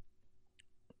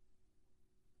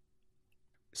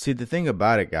 See, the thing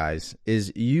about it, guys,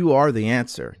 is you are the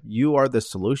answer. You are the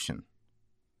solution.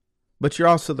 But you're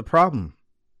also the problem.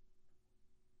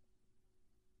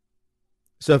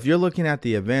 So if you're looking at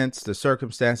the events, the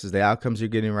circumstances, the outcomes you're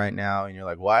getting right now, and you're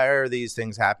like, why are these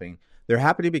things happening? They're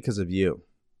happening because of you.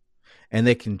 And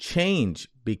they can change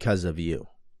because of you.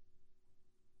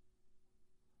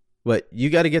 But you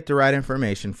got to get the right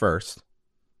information first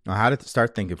on how to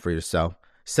start thinking for yourself.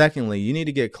 Secondly, you need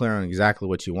to get clear on exactly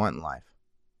what you want in life.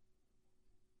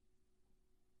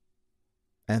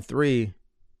 And 3,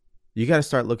 you got to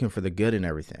start looking for the good in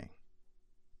everything.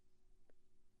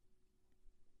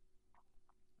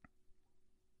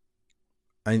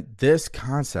 And this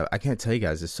concept, I can't tell you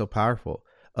guys, it's so powerful.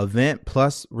 Event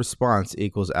plus response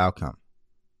equals outcome.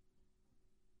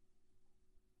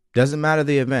 Doesn't matter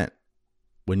the event.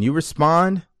 When you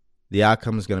respond, the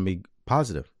outcome is going to be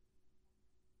positive.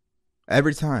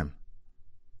 Every time.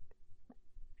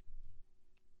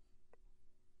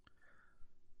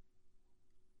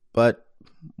 But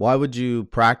why would you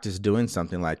practice doing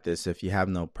something like this if you have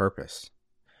no purpose?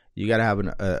 You got to have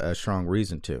a strong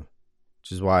reason to,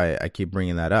 which is why I keep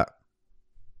bringing that up.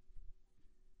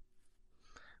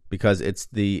 Because it's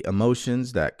the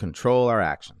emotions that control our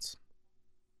actions.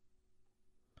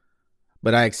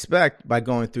 But I expect by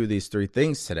going through these 3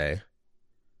 things today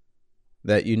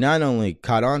that you not only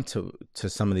caught on to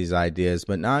some of these ideas,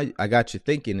 but now I got you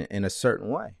thinking in a certain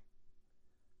way.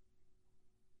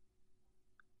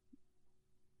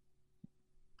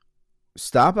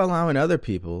 Stop allowing other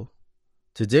people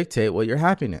to dictate what your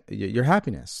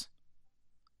happiness.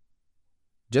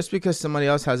 Just because somebody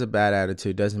else has a bad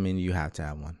attitude doesn't mean you have to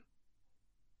have one.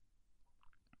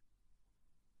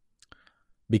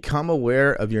 Become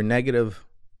aware of your negative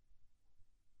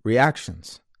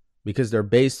reactions because they're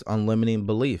based on limiting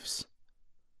beliefs.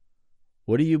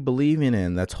 What are you believing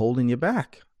in that's holding you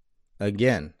back?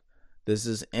 Again, this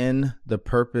is in the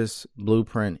Purpose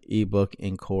Blueprint ebook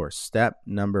and course. Step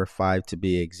number 5 to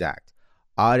be exact.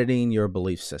 Auditing your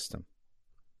belief system.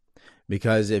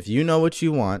 Because if you know what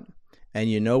you want and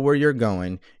you know where you're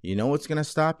going, you know what's going to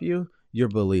stop you? Your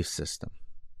belief system.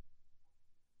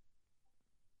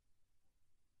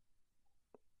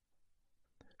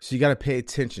 So you got to pay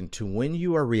attention to when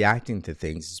you are reacting to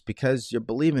things. It's because you're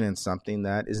believing in something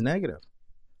that is negative.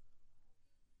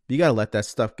 You got to let that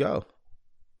stuff go.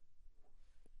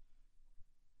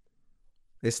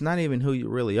 It's not even who you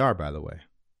really are, by the way.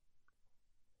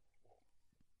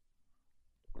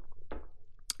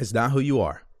 It's not who you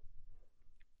are.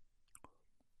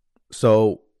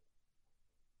 So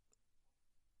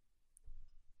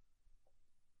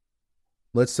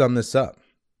let's sum this up.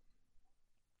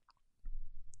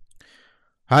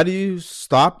 How do you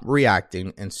stop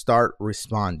reacting and start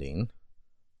responding?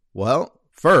 Well,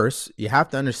 first, you have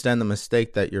to understand the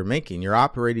mistake that you're making. You're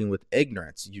operating with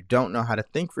ignorance. You don't know how to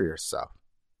think for yourself.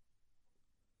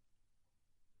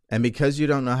 And because you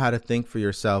don't know how to think for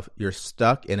yourself, you're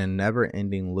stuck in a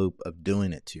never-ending loop of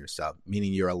doing it to yourself,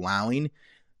 meaning you're allowing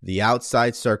the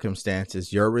outside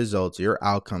circumstances, your results, your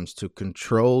outcomes to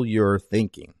control your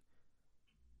thinking.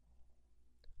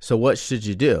 So what should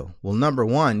you do? Well, number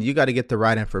one, you got to get the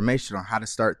right information on how to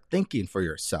start thinking for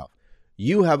yourself.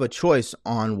 You have a choice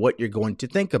on what you're going to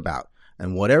think about.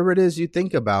 And whatever it is you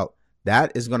think about,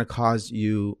 that is going to cause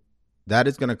you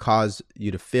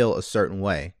to feel a certain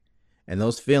way. And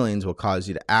those feelings will cause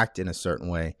you to act in a certain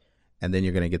way. And then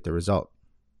you're going to get the result.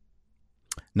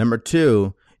 Number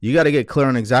two, you got to get clear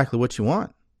on exactly what you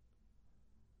want.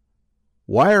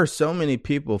 Why are so many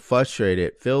people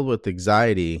frustrated, filled with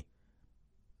anxiety,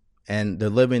 and they're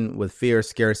living with fear,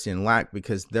 scarcity, and lack?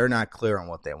 Because they're not clear on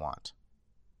what they want.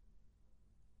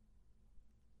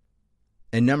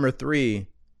 And number three,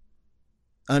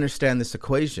 understand this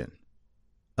equation.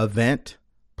 Event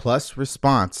plus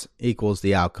response equals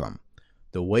the outcome.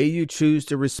 The way you choose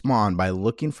to respond by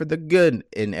looking for the good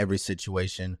in every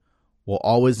situation will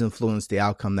always influence the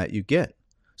outcome that you get.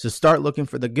 So start looking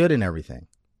for the good in everything.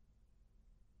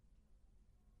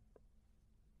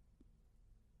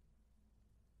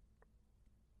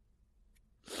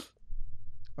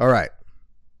 All right.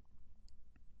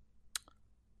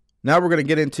 Now we're going to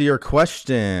get into your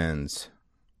questions.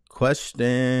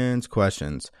 Questions.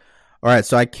 All right.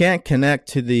 So I can't connect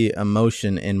to the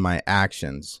emotion in my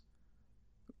actions.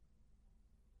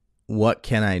 What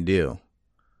can I do?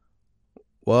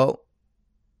 Well,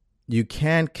 you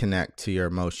can connect to your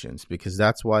emotions because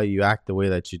that's why you act the way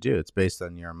that you do. It's based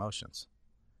on your emotions.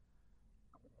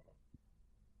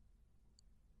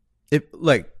 If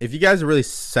you guys really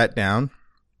sat down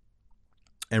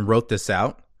and wrote this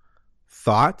out,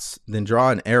 thoughts, then draw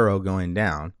an arrow going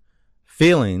down.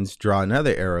 Feelings, draw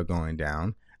another arrow going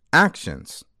down.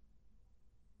 Actions.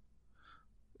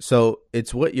 So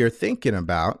it's what you're thinking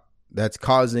about that's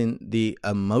causing the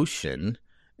emotion.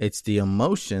 It's the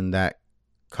emotion that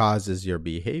causes your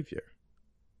behavior.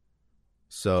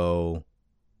 So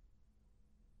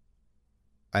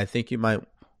I think you might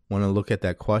want to look at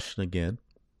that question again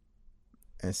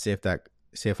and see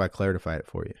if I clarified it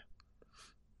for you.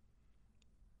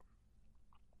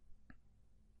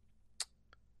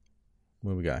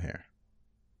 What we got here?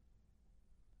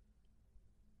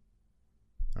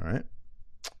 All right.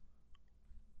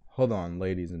 Hold on,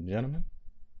 ladies and gentlemen.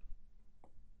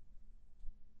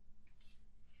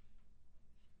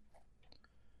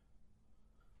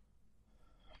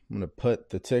 I'm going to put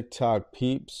the TikTok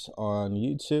peeps on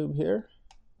YouTube here.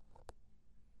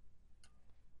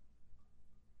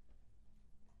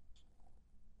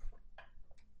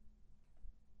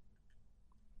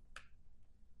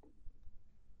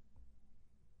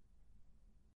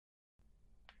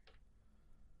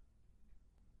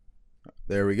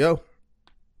 There we go.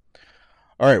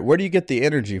 All right, where do you get the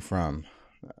energy from?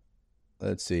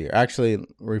 Let's see. Actually,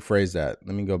 rephrase that.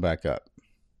 Let me go back up.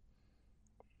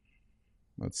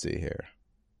 Let's see here.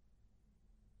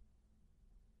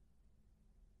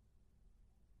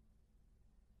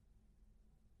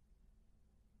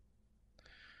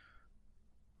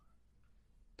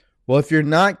 Well, if you're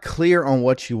not clear on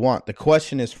what you want, the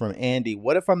question is from Andy.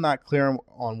 What if I'm not clear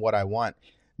on what I want?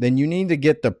 Then you need to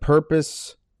get the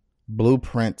Purpose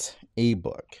Blueprint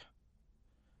ebook.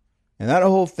 And that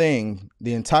whole thing,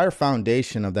 the entire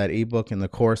foundation of that ebook and the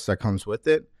course that comes with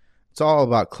it, it's all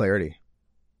about clarity.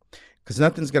 Because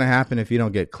nothing's going to happen if you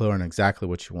don't get clear on exactly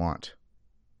what you want.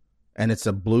 And it's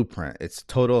a blueprint. It's a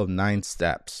total of 9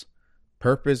 steps: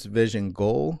 purpose, vision,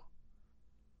 goal,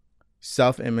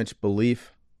 self-image,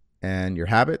 belief, and your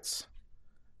habits,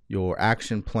 your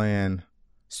action plan,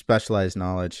 specialized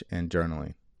knowledge, and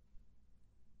journaling.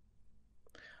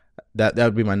 That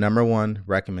would be my number one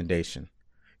recommendation.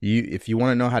 If you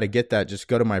want to know how to get that, just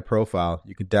go to my profile.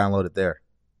 You can download it there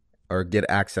or get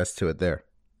access to it there.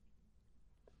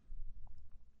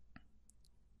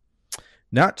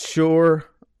 Not sure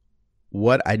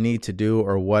what I need to do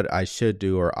or what I should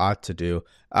do or ought to do.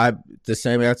 The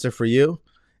same answer for you.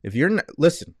 If you're not,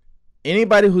 listen,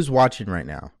 anybody who's watching right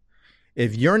now,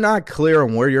 if you're not clear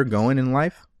on where you're going in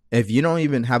life, if you don't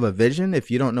even have a vision,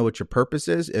 if you don't know what your purpose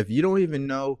is, if you don't even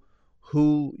know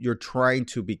who you're trying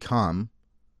to become,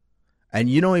 and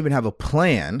you don't even have a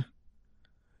plan,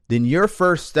 then your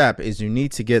first step is you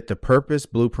need to get the Purpose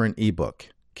Blueprint ebook,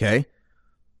 okay?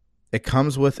 It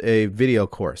comes with a video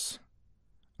course.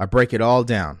 I break it all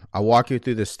down. I walk you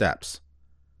through the steps.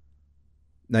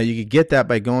 Now, you can get that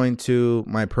by going to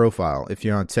my profile if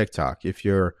you're on TikTok. If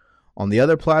you're on the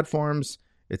other platforms,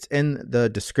 it's in the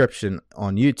description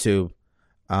on YouTube.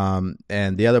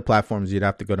 And the other platforms, you'd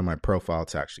have to go to my profile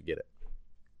to actually get it.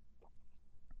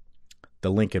 The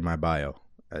link in my bio,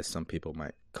 as some people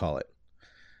might call it.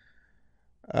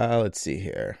 Let's see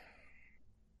here.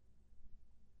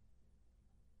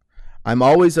 I'm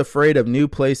always afraid of new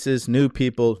places, new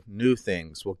people, new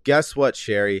things. Well, guess what,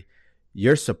 Sherry?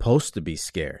 You're supposed to be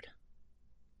scared.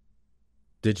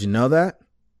 Did you know that?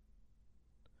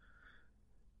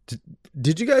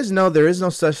 Did you guys know there is no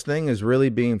such thing as really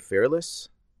being fearless?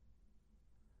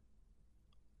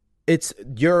 It's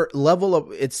your level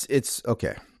of, it's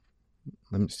okay.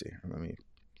 Let me see.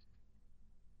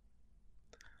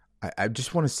 I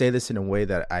just want to say this in a way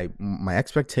that my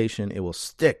expectation, it will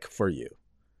stick for you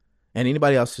and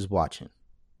anybody else who's watching.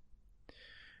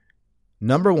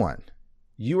 Number one,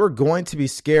 you are going to be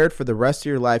scared for the rest of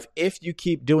your life if you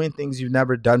keep doing things you've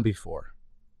never done before.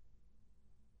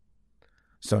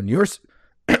 So in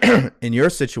your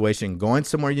situation, going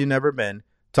somewhere you've never been,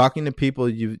 talking to people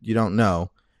you don't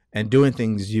know, and doing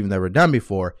things you've never done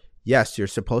before, yes, you're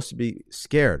supposed to be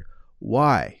scared.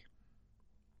 Why?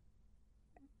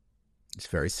 It's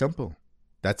very simple.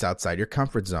 That's outside your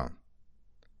comfort zone.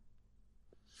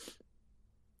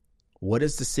 What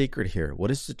is the secret here? What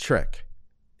is the trick?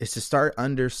 It's to start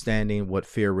understanding what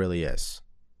fear really is.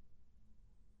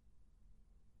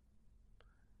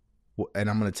 And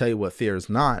I'm going to tell you what fear is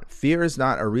not. Fear is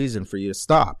not a reason for you to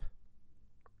stop.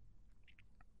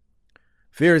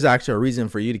 Fear is actually a reason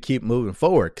for you to keep moving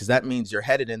forward, because that means you're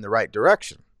headed in the right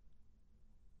direction.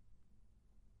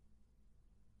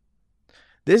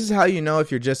 This is how you know if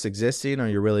you're just existing or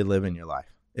you're really living your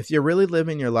life. If you're really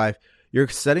living your life, you're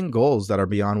setting goals that are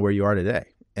beyond where you are today,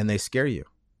 and they scare you.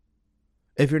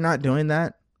 If you're not doing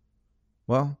that,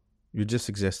 well, you're just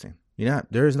existing.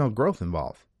 There is no growth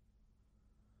involved.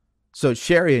 So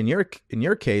Sherry, in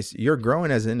your case, you're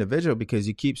growing as an individual because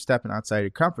you keep stepping outside your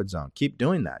comfort zone. Keep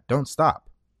doing that. Don't stop.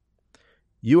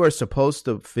 You are supposed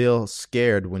to feel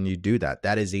scared when you do that.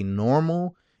 That is a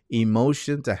normal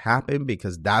emotion to happen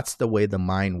because that's the way the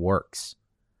mind works.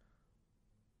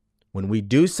 When we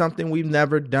do something we've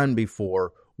never done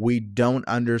before, we don't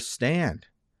understand.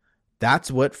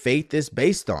 That's what faith is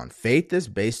based on. Faith is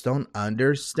based on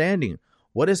understanding.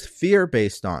 What is fear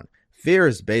based on? Fear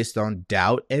is based on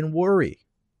doubt and worry.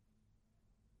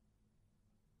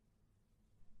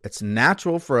 It's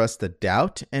natural for us to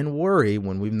doubt and worry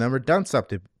when we've never done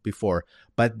something before,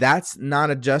 but that's not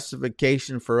a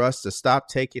justification for us to stop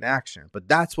taking action. But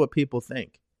that's what people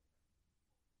think.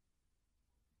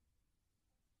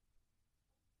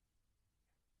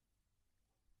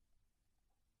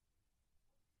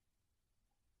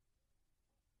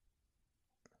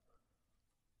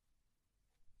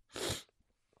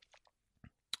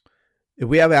 If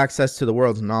we have access to the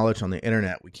world's knowledge on the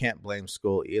internet, we can't blame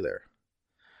school either.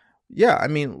 Yeah, I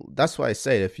mean, that's why I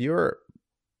say if you're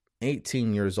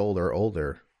 18 years old or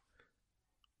older,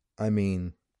 I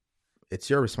mean, it's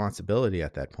your responsibility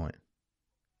at that point.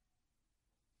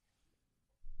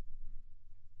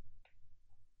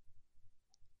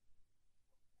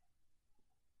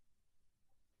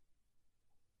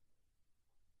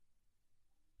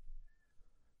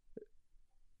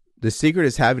 The secret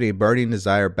is having a burning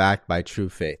desire backed by true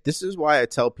faith. This is why I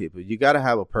tell people you got to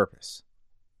have a purpose.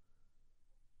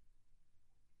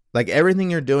 Like everything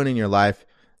you're doing in your life,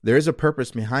 there is a purpose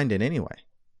behind it anyway.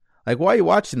 Like, why are you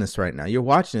watching this right now? You're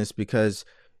watching this because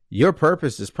your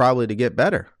purpose is probably to get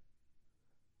better.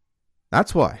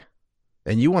 That's why.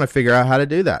 And you want to figure out how to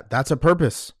do that. That's a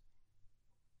purpose.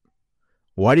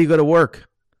 Why do you go to work?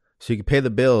 so you can pay the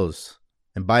bills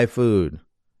and buy food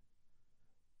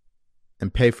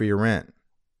and pay for your rent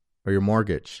or your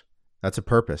mortgage. That's a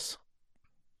purpose,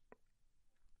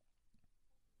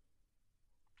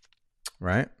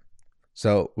 right?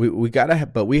 So we gotta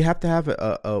have, but we have to have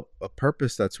a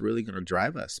purpose that's really going to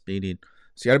drive us. Meaning,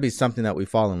 it's got to be something that we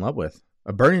fall in love with.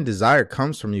 A burning desire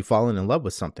comes from you falling in love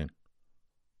with something,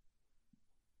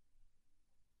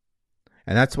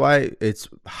 and that's why it's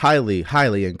highly,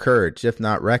 highly encouraged, if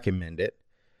not recommended,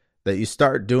 that you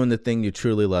start doing the thing you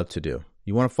truly love to do.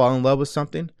 You want to fall in love with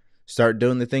something? Start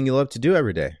doing the thing you love to do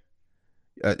every day.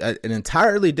 An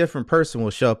entirely different person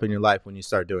will show up in your life when you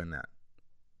start doing that.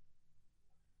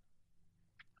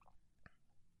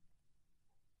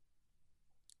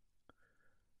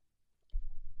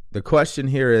 The question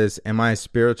here is, am I a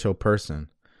spiritual person?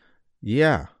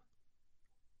 Yeah.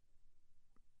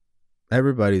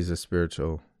 Everybody's a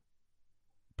spiritual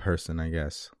person, I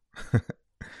guess.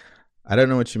 I don't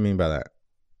know what you mean by that.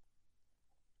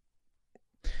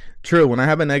 True, when I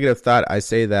have a negative thought, I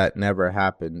say that never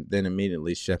happened, then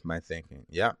immediately shift my thinking.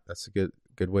 Yeah, that's a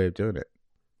good way of doing it.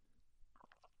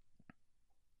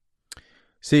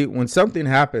 See, when something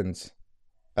happens,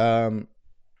 I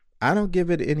don't give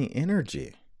it any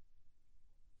energy.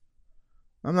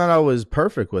 I'm not always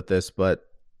perfect with this, but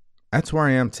that's where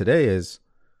I am today is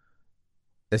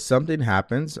if something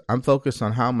happens, I'm focused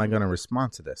on how am I going to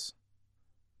respond to this.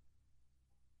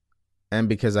 And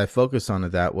because I focus on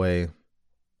it that way,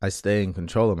 I stay in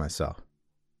control of myself.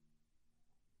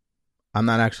 I'm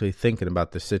not actually thinking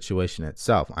about the situation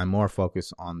itself. I'm more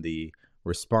focused on the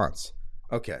response.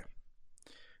 Okay.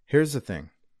 Here's the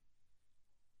thing.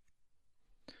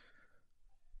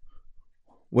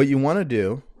 What you want to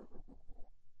do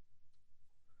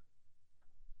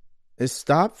is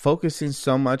stop focusing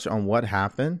so much on what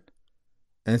happened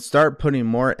and start putting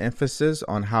more emphasis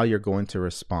on how you're going to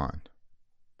respond.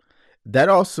 That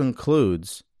also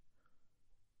includes,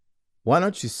 why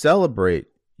don't you celebrate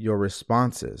your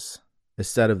responses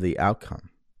instead of the outcome?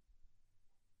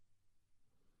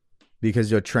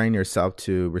 Because you'll train yourself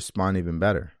to respond even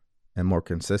better and more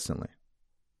consistently.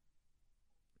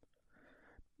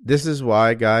 This is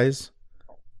why, guys,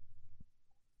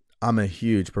 I'm a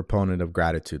huge proponent of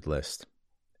gratitude list.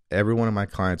 Every one of my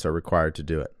clients are required to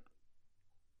do it.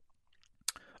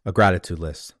 A gratitude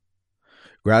list.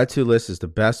 Gratitude list is the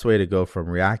best way to go from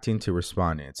reacting to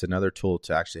responding. It's another tool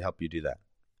to actually help you do that.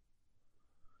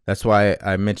 That's why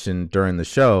I mentioned during the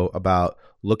show about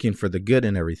looking for the good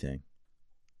in everything.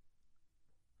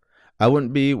 I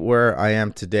wouldn't be where I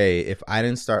am today if I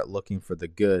didn't start looking for the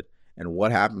good and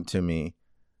what happened to me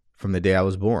from the day I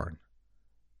was born.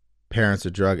 Parents are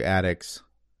drug addicts,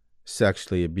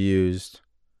 sexually abused,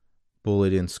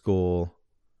 bullied in school,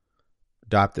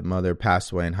 adopted mother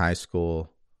passed away in high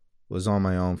school, was on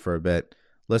my own for a bit.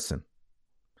 Listen,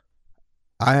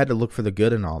 I had to look for the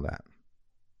good in all that.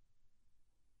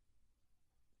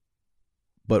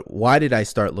 But why did I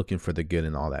start looking for the good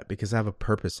in all that? Because I have a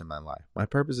purpose in my life. My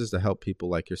purpose is to help people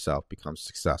like yourself become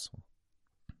successful.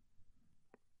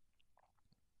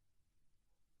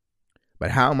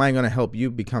 But how am I going to help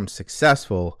you become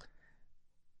successful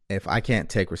if I can't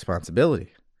take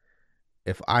responsibility?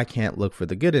 If I can't look for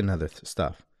the good in other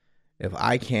stuff? If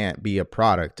I can't be a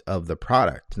product of the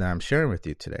product that I'm sharing with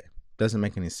you today? Doesn't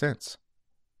make any sense.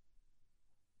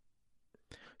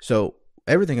 So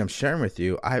everything I'm sharing with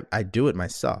you, I do it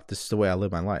myself. This is the way I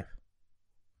live my life.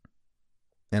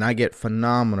 And I get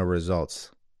phenomenal results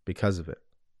because of it.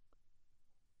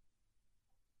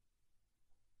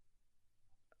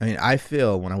 I mean, I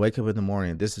feel when I wake up in the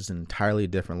morning, this is an entirely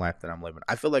different life that I'm living.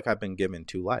 I feel like I've been given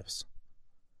two lives.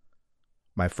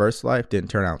 My first life didn't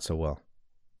turn out so well,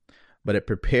 but it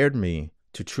prepared me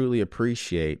to truly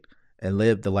appreciate and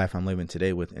live the life I'm living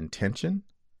today with intention,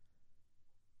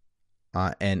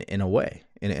 and in a way,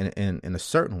 in a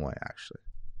certain way, actually.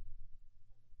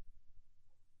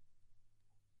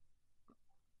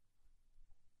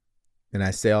 And I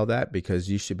say all that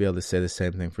because you should be able to say the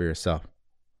same thing for yourself.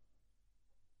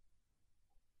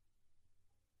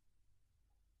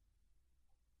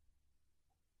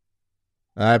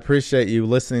 I appreciate you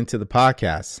listening to the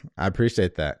podcast. I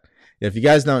appreciate that. If you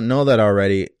guys don't know that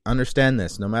already, understand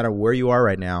this. No matter where you are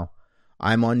right now,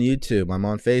 I'm on YouTube, I'm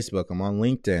on Facebook, I'm on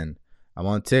LinkedIn, I'm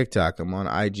on TikTok, I'm on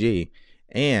IG.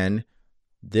 And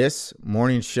this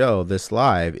morning show, this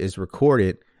live, is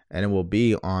recorded and it will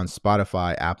be on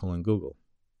Spotify, Apple, and Google.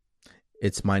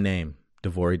 It's my name,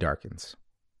 DeVory Darkins.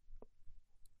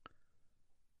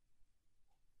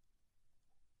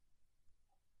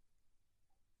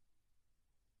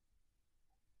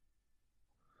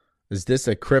 Is this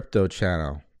a crypto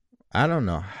channel? I don't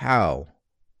know how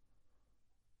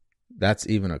that's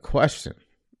even a question.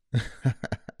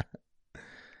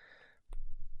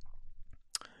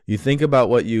 You think about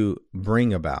what you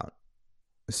bring about.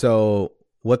 So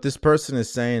what this person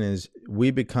is saying is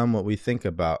we become what we think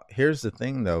about. Here's the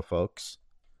thing, though, folks.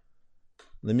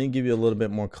 Let me give you a little bit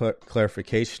more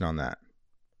clarification on that.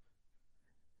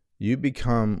 You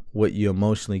become what you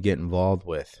emotionally get involved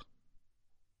with.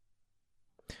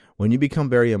 When you become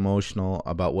very emotional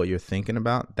about what you're thinking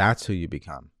about, that's who you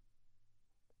become.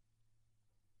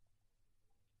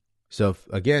 So,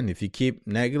 if you keep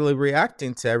negatively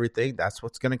reacting to everything, that's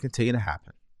what's going to continue to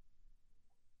happen.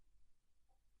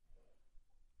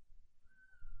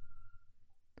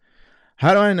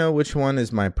 How do I know which one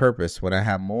is my purpose when I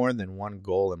have more than one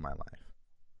goal in my life?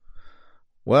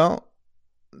 Well,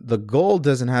 the goal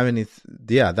doesn't have any.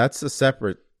 That's a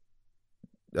separate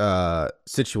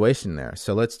situation there.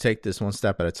 So let's take this one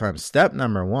step at a time. Step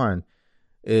number one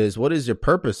is, what is your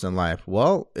purpose in life?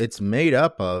 Well, it's made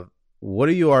up of, what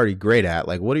are you already great at?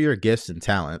 Like, what are your gifts and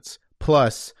talents?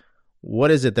 Plus,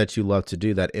 what is it that you love to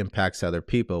do that impacts other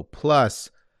people? Plus,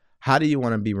 how do you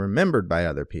want to be remembered by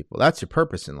other people? That's your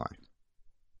purpose in life.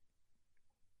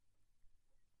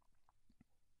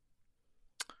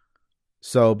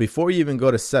 So before you even go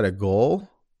to set a goal,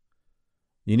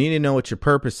 you need to know what your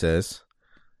purpose is.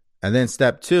 And then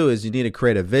step two is you need to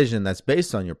create a vision that's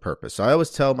based on your purpose. So I always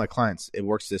tell my clients, it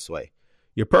works this way.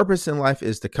 Your purpose in life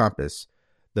is the compass.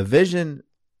 The vision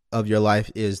of your life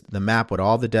is the map with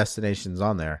all the destinations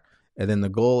on there. And then the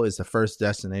goal is the first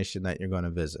destination that you're going to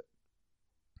visit.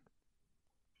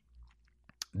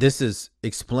 This is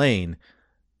explained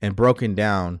and broken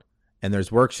down, and there's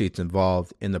worksheets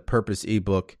involved in the Purpose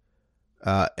ebook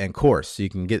and course. So you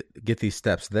can get these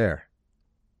steps there.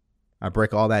 I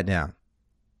break all that down.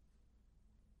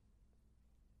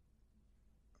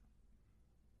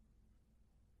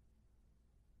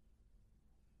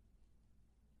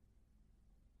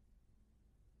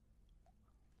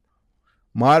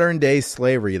 Modern day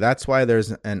slavery. That's why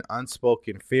there's an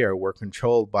unspoken fear. We're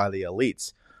controlled by the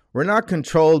elites. We're not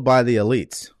controlled by the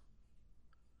elites.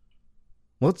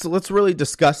 Let's really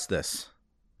discuss this.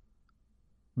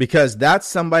 Because that's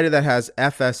somebody that has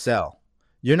FSL.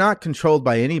 You're not controlled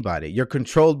by anybody. You're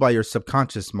controlled by your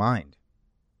subconscious mind.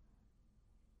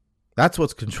 That's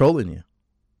what's controlling you.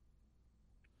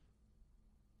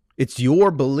 It's your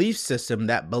belief system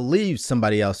that believes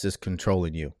somebody else is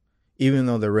controlling you, even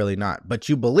though they're really not. But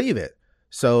you believe it.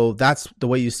 So that's the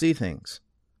way you see things.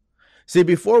 See,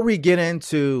 before we get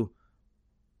into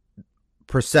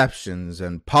perceptions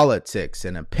and politics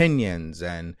and opinions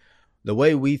and the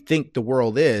way we think the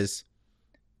world is,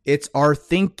 it's our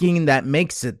thinking that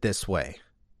makes it this way.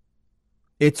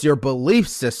 It's your belief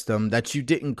system that you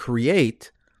didn't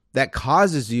create that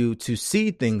causes you to see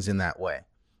things in that way.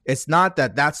 It's not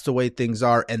that that's the way things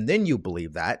are and then you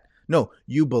believe that. No,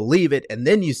 you believe it and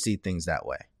then you see things that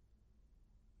way.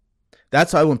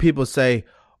 That's why when people say,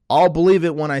 I'll believe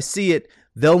it when I see it,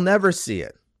 they'll never see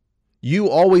it. You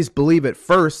always believe it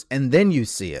first and then you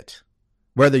see it.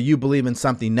 Whether you believe in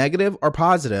something negative or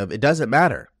positive, it doesn't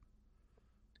matter.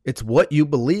 It's what you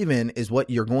believe in is what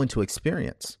you're going to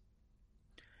experience.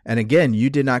 And again, you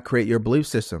did not create your belief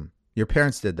system. Your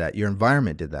parents did that. Your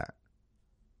environment did that.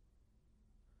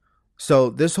 So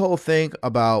this whole thing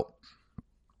about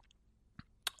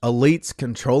elites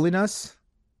controlling us,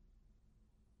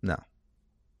 no.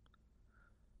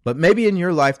 But maybe in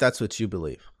your life, that's what you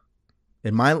believe.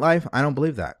 In my life, I don't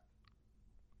believe that.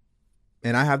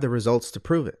 And I have the results to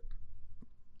prove it.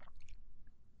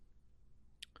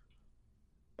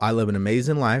 I live an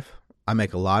amazing life. I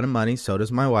make a lot of money. So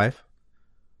does my wife.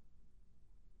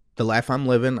 The life I'm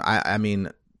living, I mean,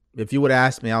 if you would have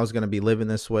asked me I was going to be living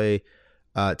this way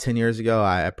 10 years ago,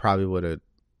 I probably would have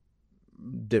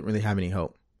didn't really have any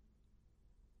hope.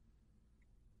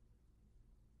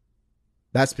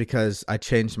 That's because I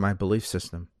changed my belief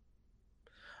system.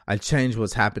 I changed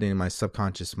what's happening in my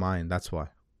subconscious mind. That's why.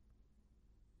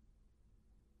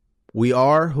 We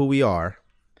are who we are,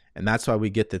 and that's why we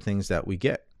get the things that we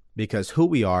get, because who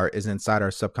we are is inside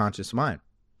our subconscious mind.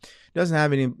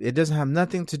 It doesn't have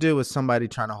nothing to do with somebody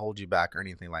trying to hold you back or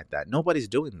anything like that. Nobody's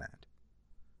doing that.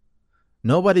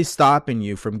 Nobody's stopping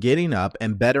you from getting up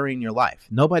and bettering your life.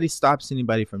 Nobody stops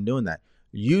anybody from doing that.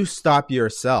 You stop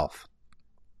yourself.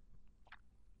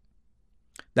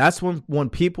 That's when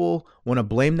people want to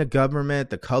blame the government,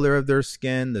 the color of their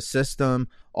skin, the system,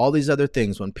 all these other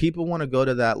things. When people want to go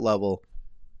to that level,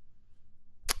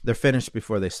 they're finished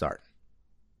before they start.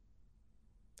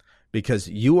 Because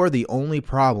you are the only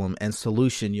problem and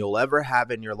solution you'll ever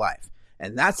have in your life.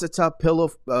 And that's a tough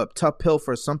pill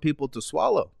for some people to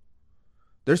swallow.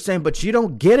 They're saying, but you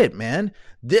don't get it, man.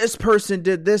 This person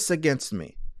did this against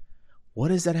me. What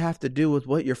does that have to do with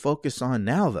what you're focused on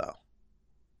now, though?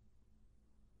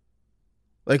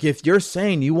 Like, if you're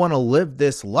saying you want to live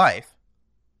this life,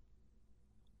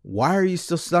 why are you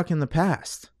still stuck in the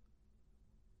past?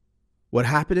 What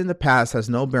happened in the past has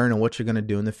no bearing on what you're going to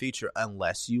do in the future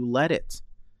unless you let it.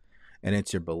 And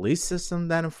it's your belief system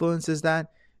that influences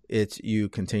that. It's you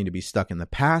continue to be stuck in the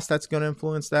past that's going to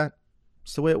influence that.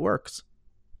 It's the way it works.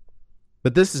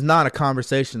 But this is not a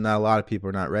conversation that a lot of people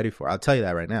are not ready for. I'll tell you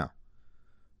that right now.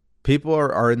 People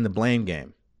are in the blame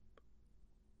game.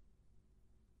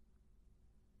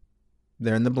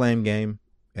 They're in the blame game,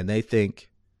 and they think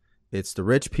it's the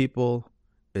rich people,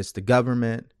 it's the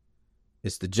government,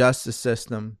 it's the justice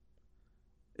system,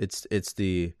 it's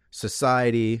the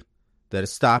society that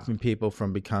is stopping people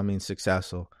from becoming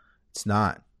successful. It's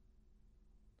not.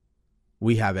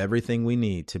 We have everything we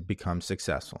need to become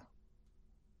successful.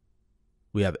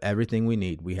 We have everything we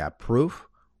need. We have proof.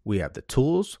 We have the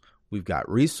tools. We've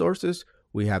got resources.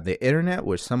 We have the internet,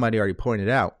 which somebody already pointed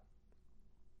out.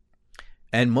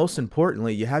 And most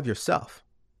importantly, you have yourself.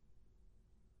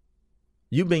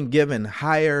 You've been given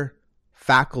higher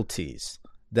faculties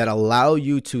that allow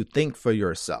you to think for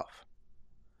yourself.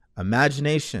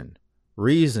 Imagination,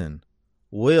 reason,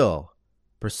 will,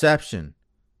 perception,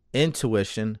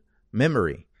 intuition,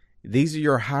 memory. These are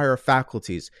your higher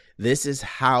faculties. This is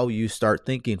how you start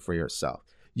thinking for yourself.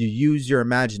 You use your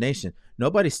imagination.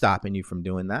 Nobody's stopping you from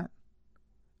doing that.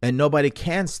 And nobody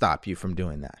can stop you from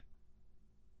doing that.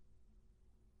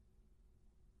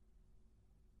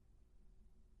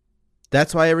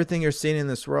 That's why everything you're seeing in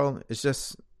this world is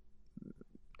just,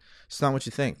 it's not what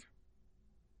you think.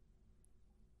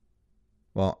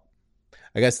 Well,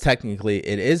 I guess technically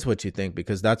it is what you think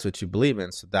because that's what you believe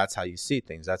in. So that's how you see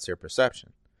things. That's your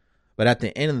perception. But at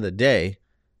the end of the day,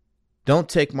 don't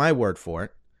take my word for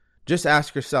it. Just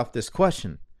ask yourself this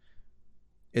question.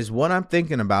 Is what I'm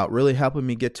thinking about really helping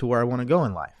me get to where I want to go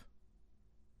in life?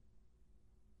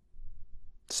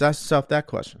 Just ask yourself that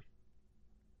question.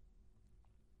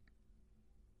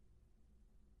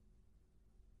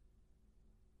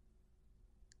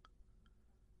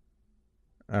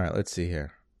 All right, let's see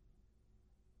here.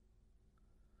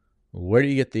 Where do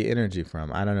you get the energy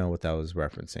from? I don't know what that was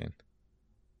referencing.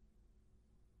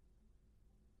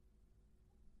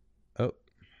 Oh.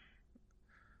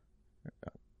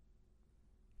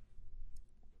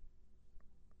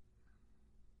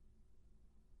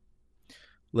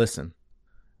 Listen.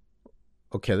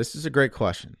 Okay, this is a great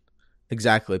question.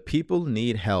 Exactly. People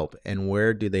need help, and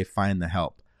where do they find the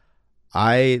help?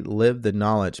 I live the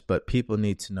knowledge, but people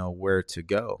need to know where to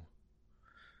go.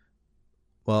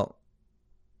 Well,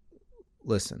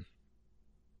 listen.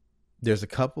 There's a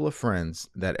couple of friends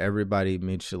that everybody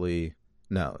mutually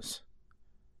knows.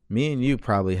 Me and you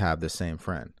probably have the same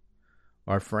friend.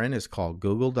 Our friend is called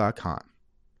Google.com.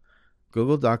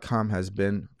 Google.com has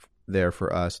been there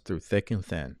for us through thick and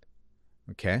thin.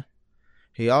 Okay?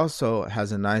 He also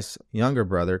has a nice younger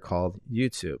brother called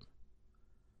YouTube.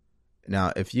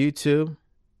 Now, if your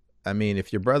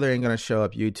brother ain't going to show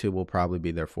up, YouTube will probably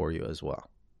be there for you as well.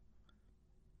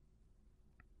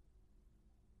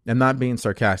 I'm not being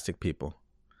sarcastic, people.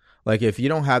 Like, if you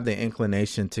don't have the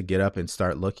inclination to get up and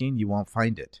start looking, you won't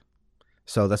find it.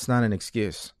 So that's not an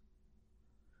excuse.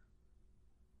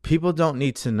 People don't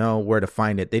need to know where to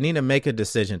find it. They need to make a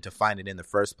decision to find it in the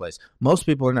first place. Most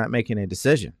people are not making a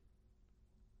decision.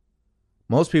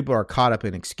 Most people are caught up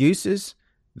in excuses.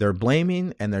 They're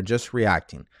blaming and they're just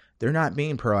reacting. They're not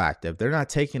being proactive. They're not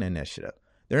taking initiative.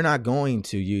 They're not going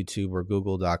to YouTube or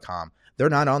Google.com. They're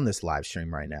not on this live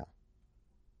stream right now.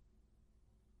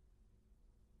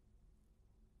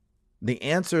 The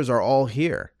answers are all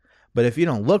here. But if you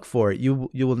don't look for it, you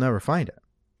will never find it.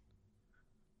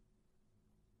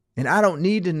 And I don't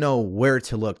need to know where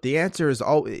to look. The answer is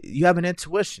you have an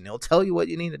intuition. It'll tell you what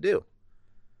you need to do.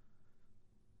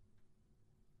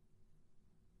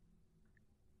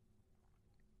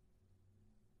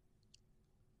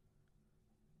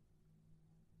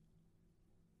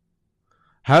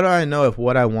 How do I know if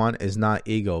what I want is not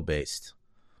ego-based?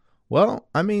 Well,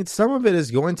 some of it is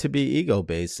going to be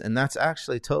ego-based, and that's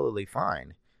actually totally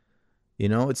fine. You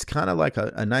know, it's kind of like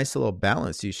a nice little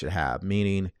balance you should have,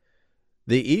 meaning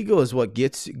the ego is what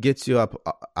gets you up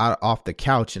off the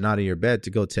couch and out of your bed to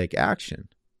go take action.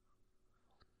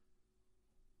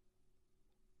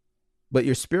 But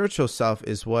your spiritual self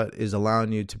is what is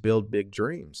allowing you to build big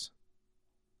dreams.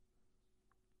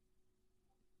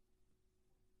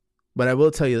 But I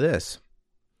will tell you this.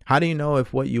 How do you know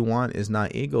if what you want is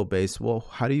not ego-based? Well,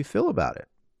 how do you feel about it?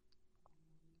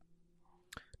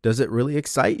 Does it really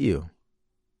excite you?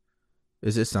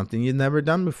 Is it something you've never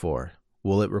done before?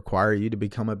 Will it require you to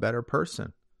become a better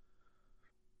person?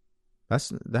 That's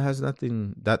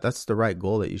the right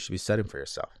goal that you should be setting for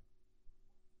yourself.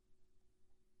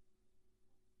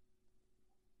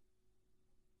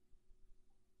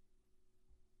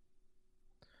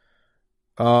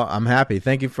 Oh, I'm happy.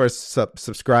 Thank you for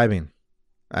subscribing.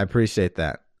 I appreciate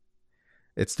that.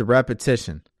 It's the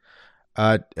repetition.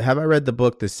 Have I read the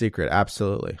book The Secret?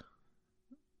 Absolutely.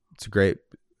 It's a great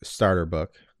starter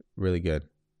book. Really good.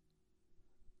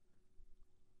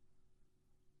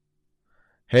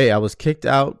 Hey, I was kicked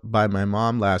out by my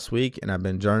mom last week, and I've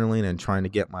been journaling and trying to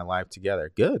get my life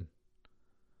together. Good.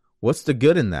 What's the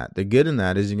good in that? The good in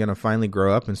that is you're going to finally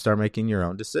grow up and start making your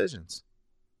own decisions.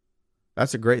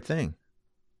 That's a great thing.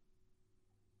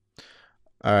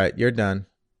 All right, you're done.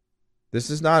 This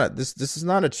is not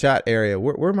a chat area.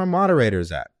 Where are my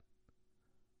moderators at?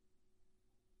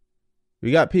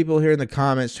 We got people here in the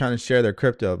comments trying to share their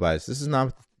crypto advice. This is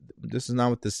not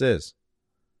what this is.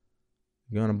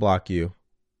 I'm going to block you.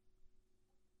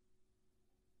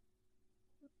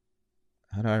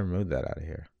 How do I remove that out of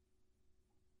here?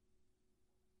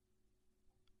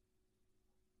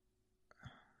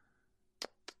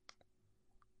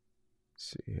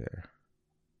 Let's see here.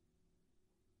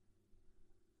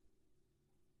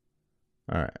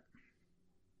 All right.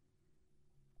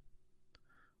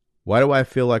 Why do I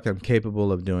feel like I'm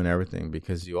capable of doing everything?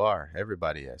 Because you are.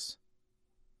 Everybody is.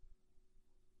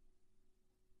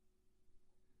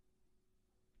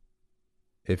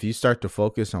 If you start to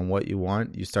focus on what you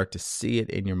want, you start to see it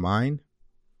in your mind,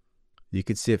 you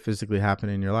could see it physically happen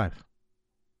in your life.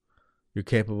 You're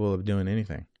capable of doing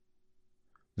anything.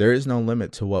 There is no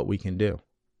limit to what we can do.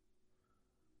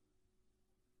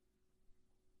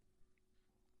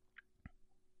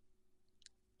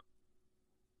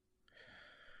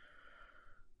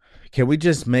 Can we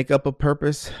just make up a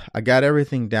purpose? I got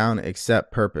everything down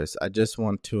except purpose. I just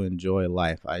want to enjoy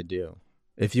life. I do.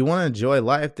 If you want to enjoy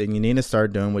life, then you need to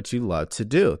start doing what you love to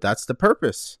do. That's the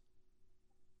purpose.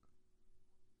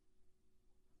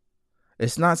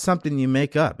 It's not something you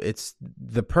make up. It's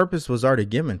the purpose was already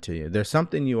given to you. There's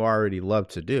something you already love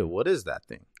to do. What is that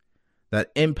thing?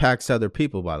 That impacts other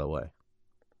people, by the way.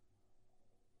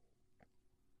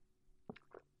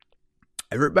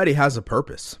 Everybody has a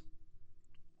purpose.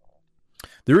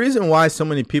 The reason why so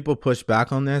many people push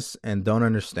back on this and don't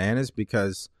understand is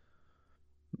because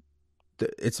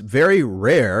it's very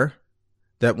rare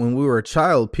that when we were a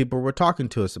child, people were talking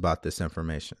to us about this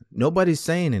information. Nobody's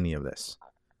saying any of this.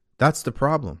 That's the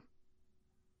problem.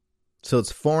 So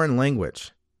it's foreign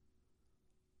language.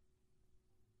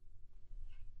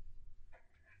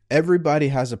 Everybody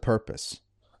has a purpose.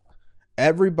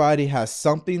 Everybody has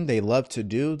something they love to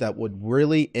do that would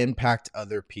really impact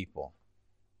other people.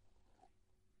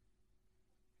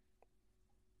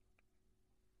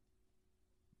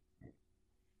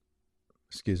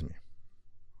 Excuse me.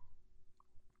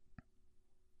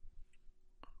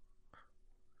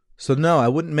 So no, I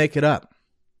wouldn't make it up.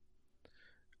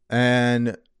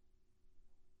 And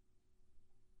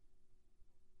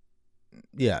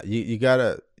yeah, you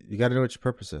gotta know what your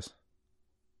purpose is.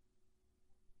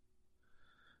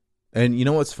 And you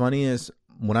know what's funny is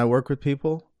when I work with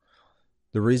people,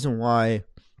 the reason why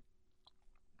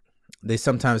they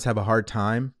sometimes have a hard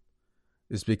time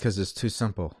is because it's too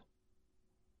simple.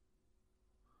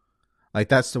 Like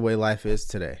that's the way life is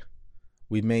today.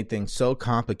 We've made things so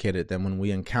complicated that when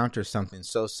we encounter something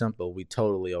so simple, we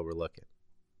totally overlook it.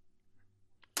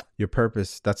 Your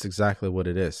purpose, that's exactly what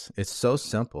it is. It's so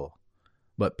simple,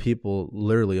 but people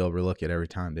literally overlook it every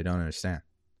time. They don't understand.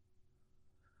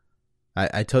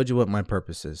 I told you what my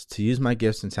purpose is, to use my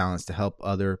gifts and talents to help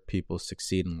other people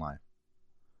succeed in life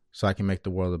so I can make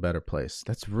the world a better place.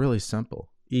 That's really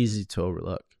simple, easy to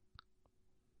overlook.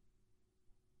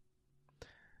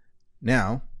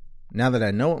 Now that I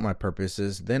know what my purpose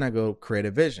is, then I go create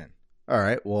a vision. All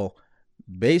right, well,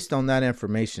 based on that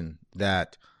information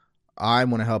that I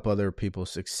want to help other people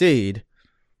succeed,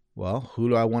 well, who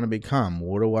do I want to become?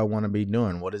 What do I want to be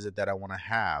doing? What is it that I want to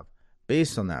have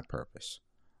based on that purpose?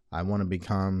 I want to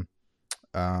become,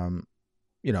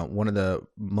 one of the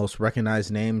most recognized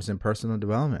names in personal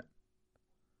development.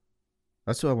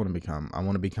 That's who I want to become. I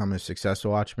want to become a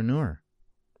successful entrepreneur.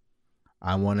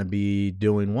 I want to be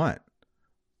doing what?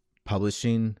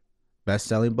 Publishing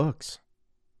best-selling books.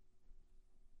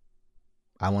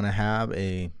 I want to have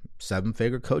a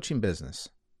 7-figure coaching business.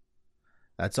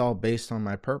 That's all based on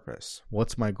my purpose.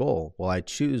 What's my goal? Well, I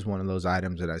choose one of those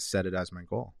items and I set it as my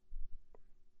goal.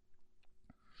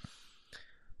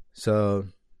 So,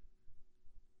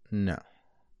 no,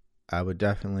 I would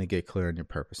definitely get clear on your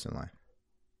purpose in life.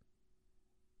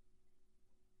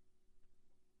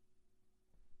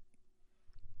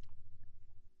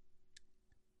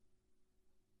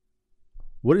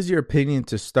 What is your opinion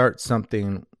to start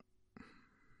something?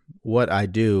 What I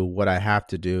do, what I have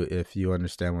to do, if you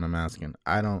understand what I'm asking.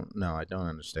 I don't know. I don't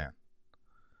understand.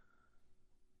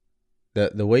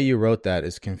 The way you wrote that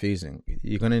is confusing.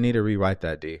 You're going to need to rewrite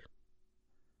that, D.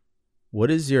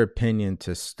 What is your opinion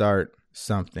to start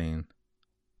something?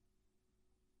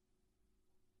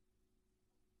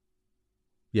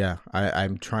 Yeah,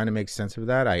 I'm trying to make sense of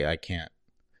that. I can't.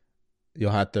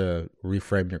 You'll have to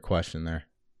reframe your question there.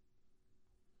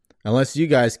 Unless you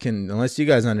guys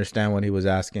understand what he was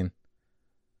asking.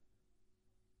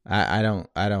 I don't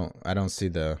see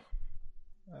I don't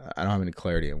have any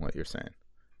clarity in what you're saying.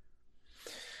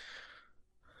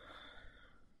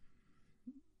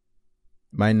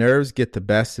 My nerves get the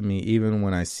best of me even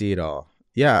when I see it all.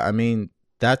 Yeah, I mean,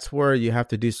 that's where you have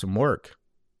to do some work.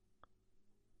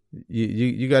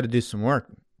 You got to do some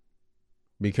work,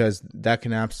 because that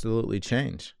can absolutely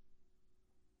change.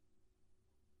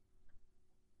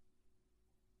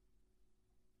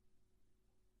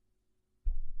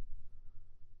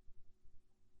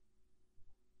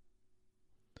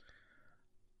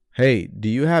 Hey, do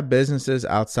you have businesses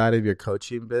outside of your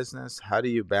coaching business? How do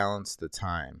you balance the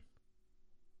time?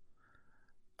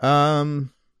 Yeah,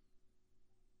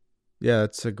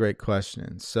 that's a great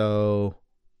question. So,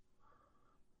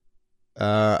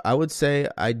 I would say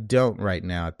I don't right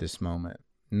now at this moment.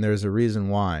 And there's a reason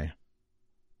why.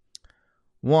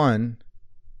 One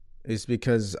is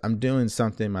because I'm doing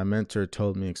something my mentor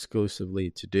told me exclusively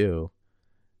to do.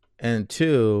 And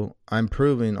two, I'm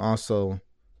proving also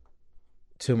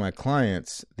to my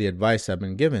clients the advice I've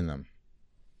been giving them.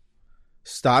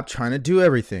 Stop trying to do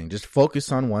everything. Just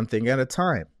focus on one thing at a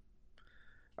time.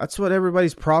 That's what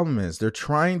everybody's problem is. They're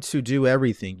trying to do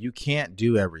everything. You can't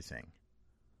do everything.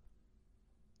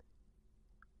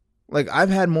 Like, I've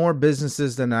had more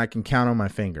businesses than I can count on my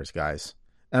fingers, guys.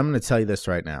 And I'm going to tell you this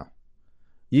right now.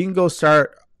 You can go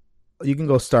start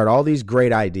all these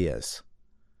great ideas.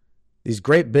 These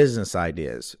great business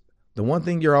ideas. The one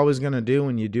thing you're always going to do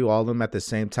when you do all of them at the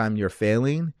same time, you're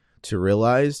failing to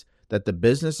realize that the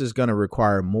business is going to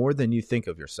require more than you think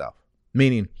of yourself.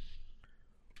 Meaning,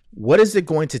 what is it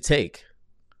going to take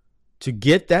to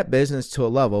get that business to a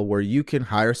level where you can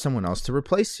hire someone else to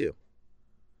replace you?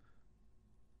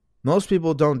 Most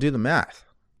people don't do the math.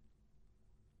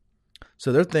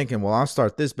 So they're thinking, well, I'll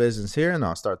start this business here and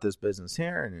I'll start this business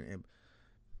here. And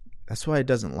that's why it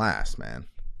doesn't last, man.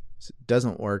 It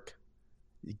doesn't work.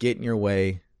 You get in your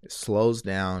way. It slows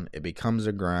down. It becomes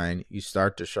a grind. You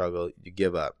start to struggle. You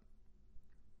give up.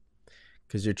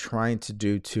 Because you're trying to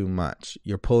do too much.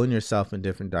 You're pulling yourself in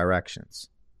different directions.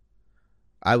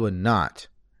 I would not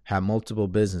have multiple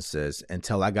businesses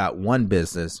until I got one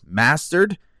business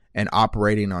mastered and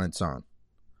operating on its own.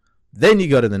 Then you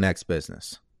go to the next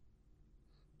business.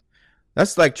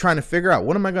 That's like trying to figure out,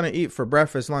 what am I going to eat for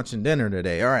breakfast, lunch, and dinner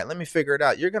today? All right, let me figure it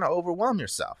out. You're going to overwhelm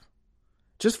yourself.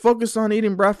 Just focus on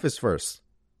eating breakfast first.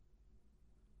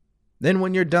 Then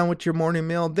when you're done with your morning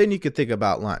meal, then you could think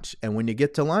about lunch. And when you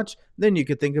get to lunch, then you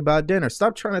could think about dinner.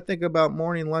 Stop trying to think about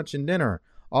morning, lunch, and dinner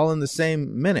all in the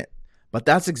same minute. But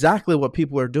that's exactly what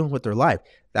people are doing with their life.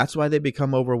 That's why they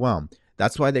become overwhelmed.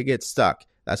 That's why they get stuck.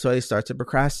 That's why they start to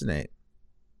procrastinate.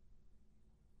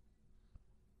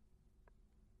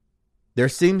 There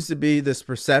seems to be this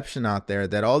perception out there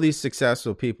that all these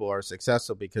successful people are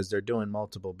successful because they're doing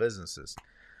multiple businesses.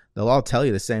 They'll all tell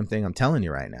you the same thing I'm telling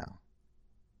you right now.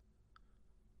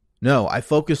 No, I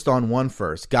focused on one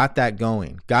first, got that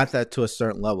going, got that to a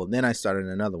certain level, then I started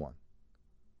another one.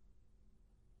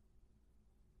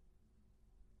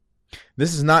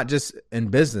 This is not just in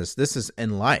business, this is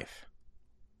in life.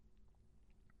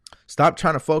 Stop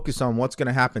trying to focus on what's going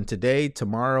to happen today,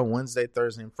 tomorrow, Wednesday,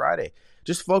 Thursday, and Friday.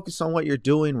 Just focus on what you're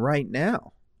doing right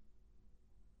now.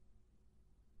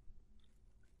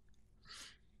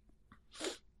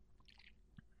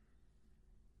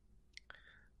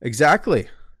 Exactly.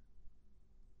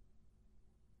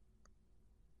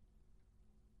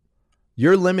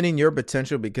 You're limiting your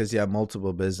potential because you have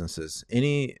multiple businesses.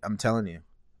 I'm telling you,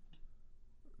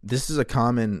 this is a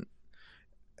common.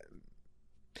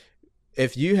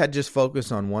 If you had just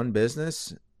focused on one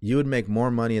business, you would make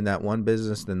more money in that one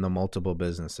business than the multiple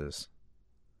businesses.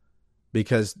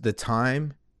 Because the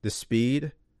time, the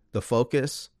speed, the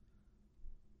focus,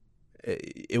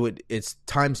 it's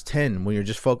times 10 when you're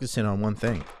just focusing on one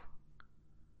thing.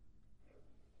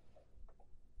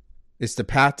 It's the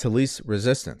path to least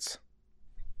resistance.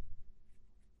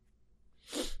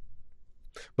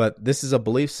 But this is a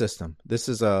belief system. This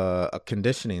is a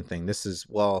conditioning thing. This is,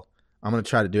 well, I'm going to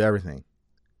try to do everything.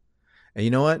 And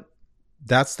you know what?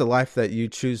 That's the life that you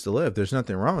choose to live. There's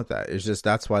nothing wrong with that. It's just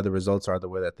that's why the results are the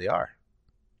way that they are.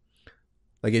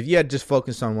 Like if you had just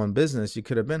focused on one business, you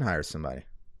could have been hired somebody.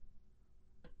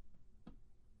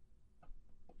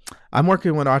 I'm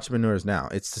working with entrepreneurs now.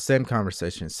 It's the same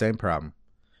conversation, same problem.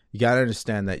 You got to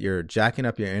understand that you're jacking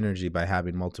up your energy by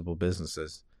having multiple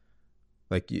businesses.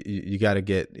 Like you got to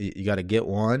get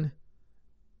one,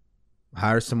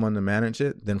 hire someone to manage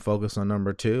it, then focus on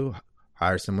number 2,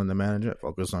 hire someone to manage it,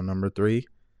 focus on number 3,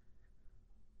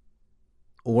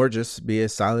 or just be a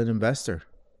silent investor,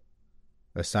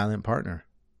 a silent partner.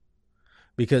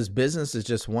 Because business is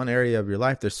just one area of your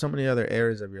life. There's so many other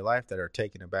areas of your life that are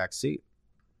taking a back seat.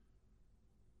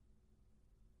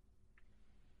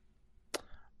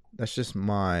 That's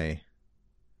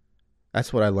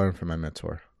what I learned from my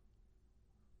mentor.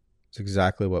 It's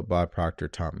exactly what Bob Proctor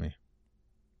taught me.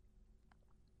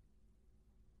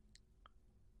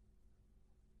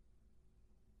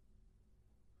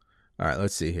 All right,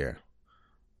 let's see here.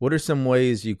 What are some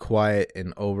ways you quiet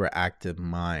an overactive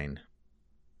mind?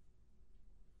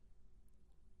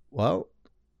 Well,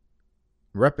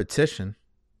 repetition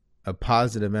of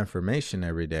positive information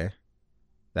every day.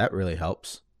 That really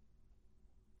helps.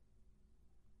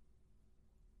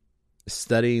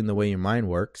 Studying the way your mind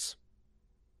works.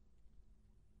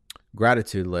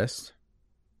 Gratitude list.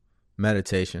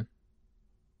 Meditation.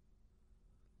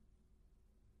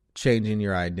 Changing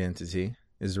your identity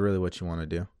is really what you want to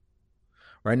do.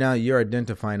 Right now, you're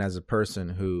identifying as a person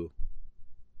who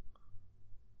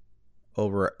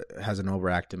has an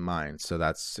overactive mind. So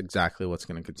that's exactly what's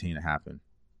going to continue to happen.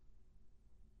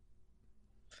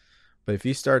 But if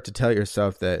you start to tell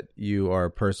yourself that you are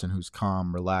a person who's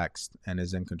calm, relaxed, and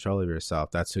is in control of yourself,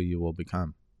 that's who you will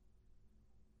become.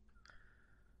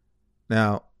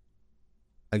 Now,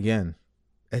 again,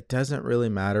 it doesn't really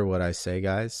matter what I say,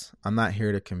 guys. I'm not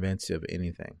here to convince you of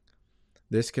anything.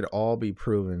 This could all be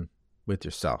proven with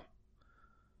yourself.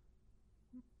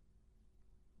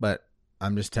 But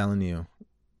I'm just telling you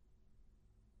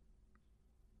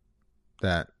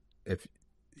that if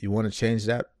you want to change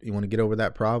that, you want to get over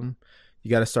that problem,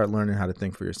 you got to start learning how to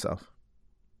think for yourself.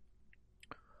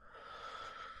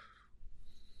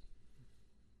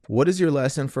 What is your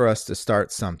lesson for us to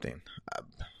start something?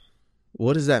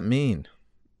 What does that mean?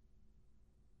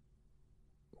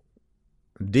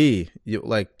 You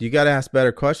got to ask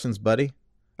better questions, buddy.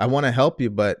 I want to help you,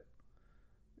 but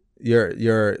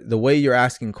the way you're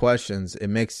asking questions,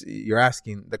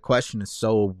 the question is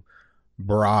so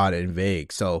broad and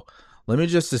vague. So let me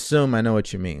just assume I know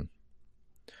what you mean.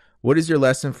 What is your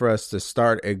lesson for us to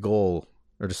start a goal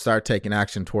or to start taking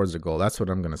action towards a goal? That's what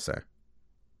I'm going to say.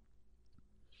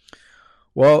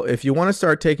 Well, if you want to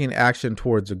start taking action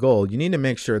towards a goal, you need to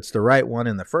make sure it's the right one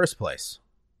in the first place.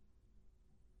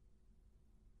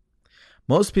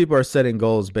 Most people are setting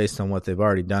goals based on what they've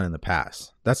already done in the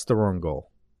past. That's the wrong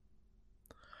goal.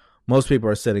 Most people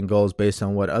are setting goals based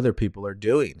on what other people are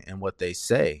doing and what they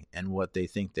say and what they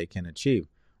think they can achieve.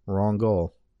 Wrong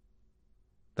goal.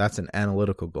 That's an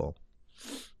analytical goal.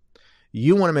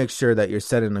 You want to make sure that you're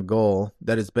setting a goal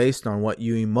that is based on what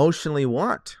you emotionally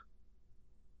want,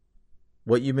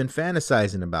 what you've been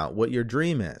fantasizing about, what your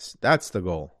dream is. That's the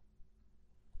goal.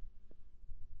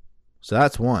 So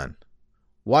that's one.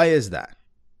 Why is that?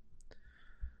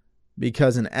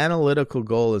 Because an analytical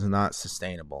goal is not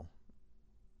sustainable.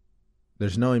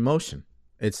 There's no emotion.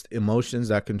 It's emotions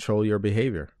that control your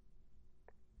behavior.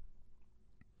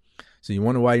 So you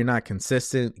wonder why you're not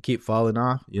consistent, keep falling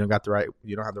off, you don't have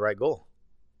the right goal.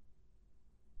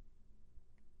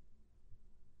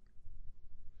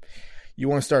 You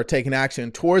want to start taking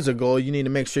action towards a goal, you need to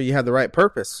make sure you have the right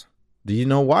purpose. Do you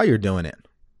know why you're doing it?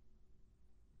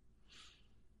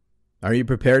 Are you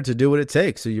prepared to do what it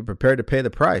takes? Are you prepared to pay the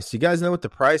price? You guys know what the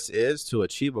price is to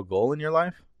achieve a goal in your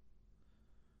life?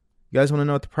 You guys want to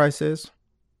know what the price is?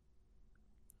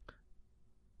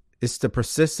 It's to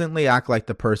persistently act like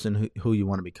the person who you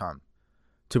want to become.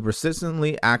 To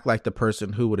persistently act like the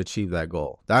person who would achieve that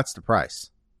goal. That's the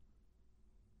price.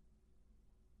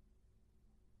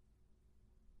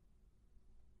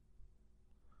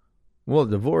 Well,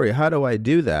 DeVory, how do I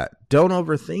do that? Don't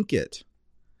overthink it.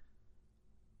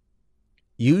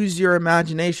 Use your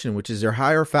imagination, which is your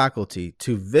higher faculty,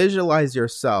 to visualize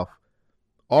yourself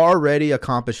already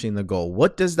accomplishing the goal.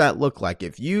 What does that look like?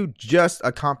 If you just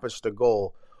accomplished a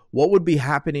goal, what would be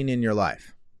happening in your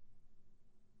life?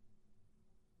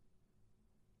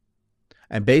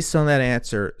 And based on that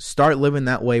answer, start living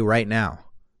that way right now.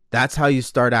 That's how you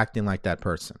start acting like that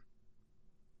person.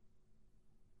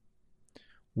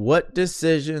 What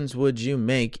decisions would you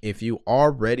make if you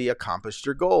already accomplished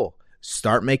your goal?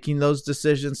 Start making those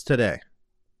decisions today.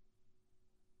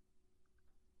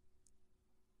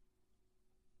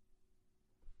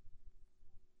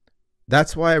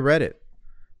 That's why I read it.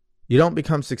 You don't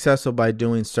become successful by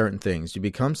doing certain things. You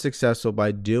become successful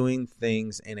by doing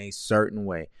things in a certain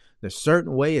way. The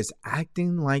certain way is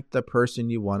acting like the person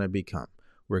you want to become,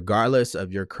 regardless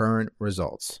of your current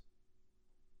results.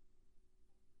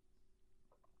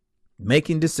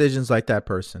 Making decisions like that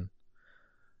person.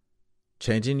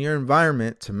 Changing your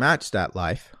environment to match that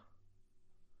life.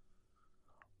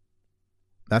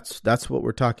 That's what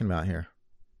we're talking about here.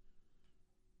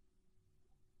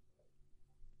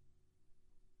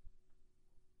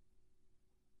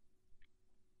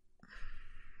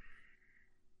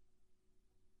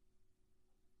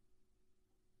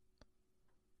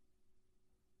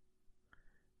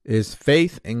 Is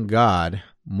faith in God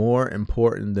more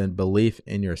important than belief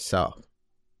in yourself?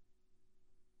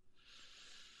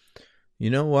 You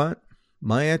know what?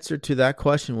 My answer to that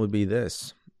question would be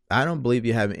this. I don't believe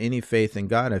you have any faith in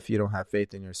God if you don't have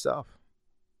faith in yourself,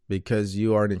 because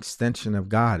you are an extension of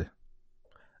God.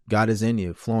 God is in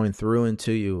you, flowing through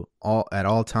into you at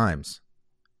all times.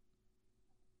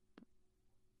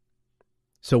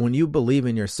 So when you believe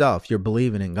in yourself, you're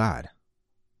believing in God.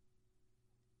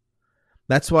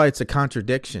 That's why it's a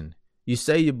contradiction. You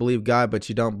say you believe God, but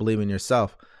you don't believe in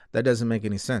yourself. That doesn't make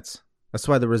any sense. That's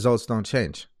why the results don't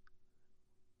change.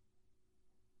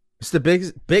 It's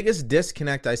the biggest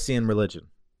disconnect I see in religion.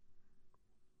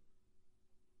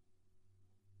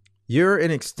 You're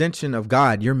an extension of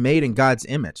God. You're made in God's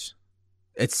image.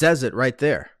 It says it right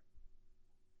there.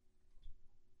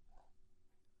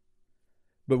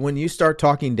 But when you start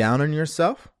talking down on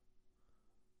yourself,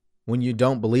 when you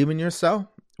don't believe in yourself,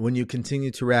 when you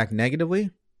continue to react negatively,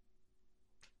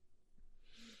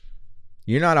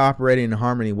 you're not operating in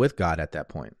harmony with God at that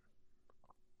point.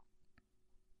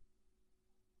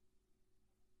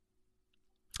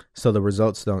 So the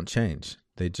results don't change.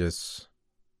 They just...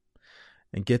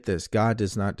 And get this, God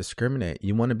does not discriminate.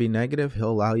 You want to be negative,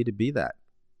 he'll allow you to be that.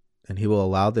 And he will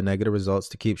allow the negative results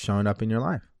to keep showing up in your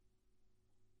life.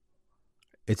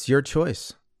 It's your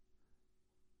choice.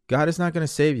 God is not going to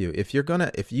save you. If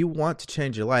you want to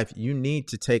change your life, you need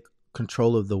to take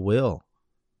control of the will,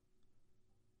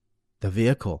 the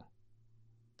vehicle.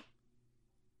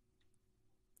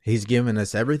 He's given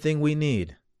us everything we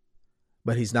need,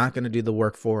 but he's not going to do the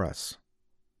work for us.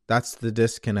 That's the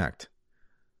disconnect.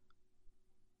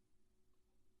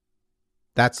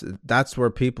 That's where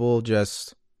people they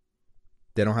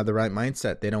don't have the right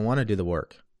mindset. They don't want to do the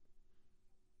work.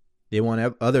 They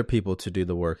want other people to do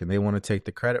the work, and they want to take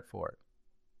the credit for it.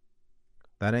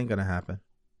 That ain't going to happen.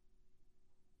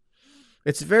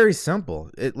 It's very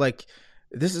simple.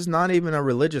 This is not even a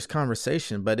religious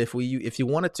conversation, but if you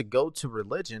wanted to go to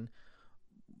religion,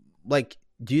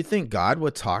 do you think God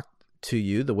would talk to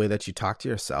you the way that you talk to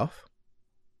yourself?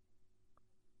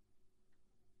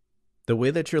 The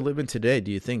way that you're living today,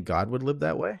 do you think God would live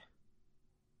that way?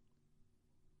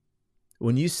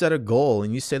 When you set a goal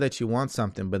and you say that you want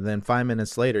something, but then 5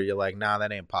 minutes later, you're like, nah,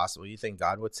 that ain't possible. You think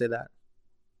God would say that?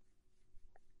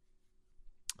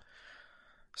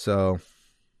 So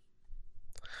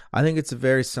I think it's a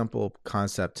very simple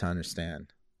concept to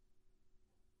understand.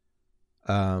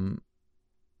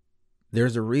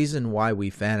 There's a reason why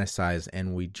we fantasize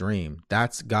and we dream.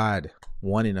 That's God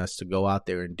wanting us to go out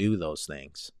there and do those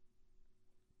things.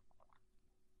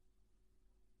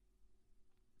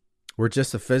 We're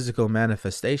just a physical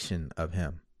manifestation of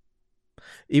him.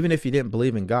 Even if you didn't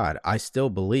believe in God, I still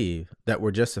believe that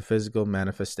we're just a physical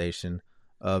manifestation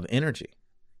of energy,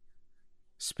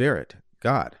 spirit,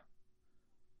 God.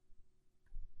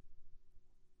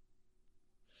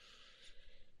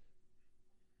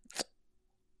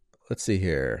 Let's see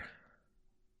here.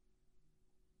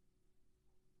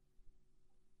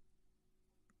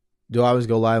 Do I always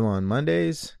go live on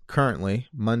Mondays? Currently,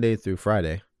 Monday through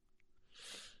Friday.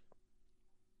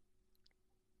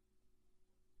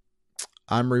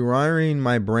 I'm rewiring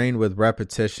my brain with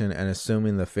repetition and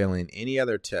assuming the feeling. Any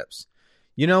other tips?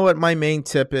 You know what my main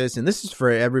tip is, and this is for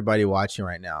everybody watching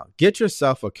right now. Get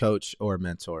yourself a coach or a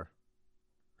mentor.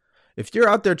 If you're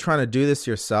out there trying to do this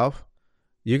yourself,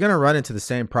 you're going to run into the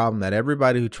same problem that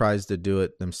everybody who tries to do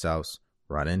it themselves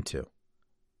run into.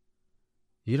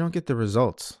 You don't get the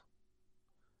results.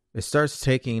 It starts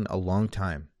taking a long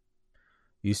time.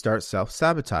 You start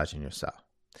self-sabotaging yourself.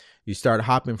 You start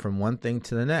hopping from one thing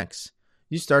to the next.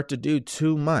 You start to do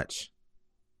too much.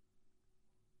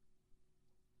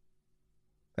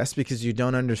 That's because you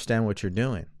don't understand what you're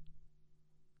doing.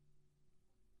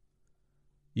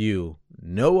 You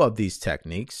know of these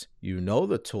techniques, you know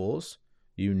the tools,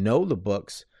 you know the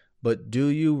books, but do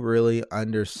you really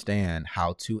understand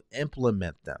how to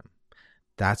implement them?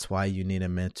 That's why you need a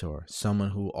mentor, someone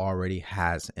who already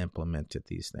has implemented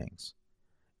these things.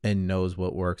 and knows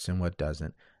what works and what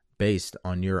doesn't based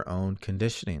on your own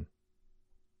conditioning.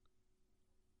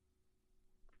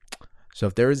 So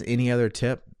if there is any other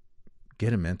tip,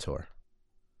 get a mentor.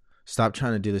 Stop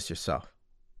trying to do this yourself.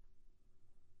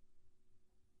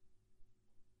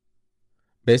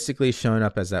 Basically showing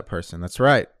up as that person. That's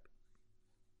right.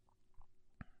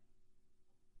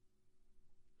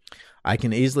 I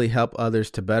can easily help others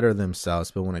to better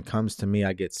themselves, but when it comes to me,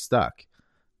 I get stuck.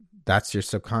 That's your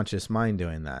subconscious mind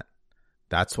doing that.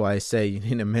 That's why I say you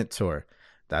need a mentor.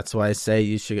 That's why I say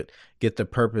you should get the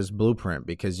purpose blueprint,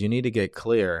 because you need to get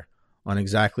clear on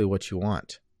exactly what you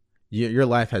want. Your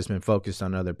life has been focused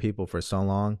on other people for so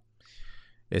long.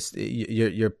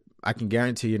 I can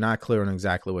guarantee you're not clear on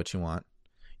exactly what you want.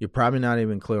 You're probably not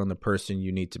even clear on the person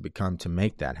you need to become to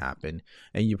make that happen.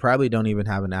 And you probably don't even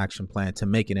have an action plan to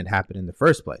making it happen in the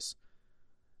first place.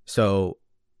 So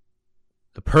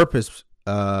the purpose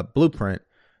blueprint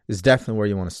is definitely where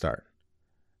you want to start.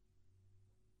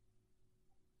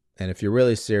 And if you're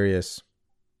really serious,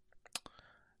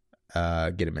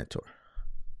 get a mentor.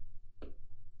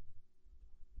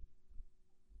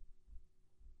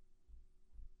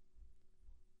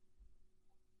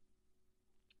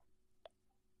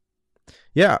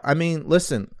 Yeah, I mean,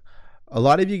 listen, a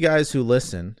lot of you guys who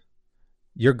listen,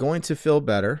 you're going to feel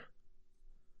better.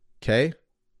 Okay?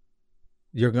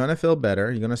 You're going to feel better.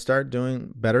 You're going to start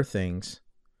doing better things.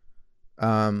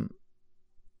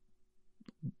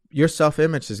 Your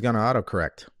self-image is going to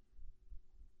autocorrect.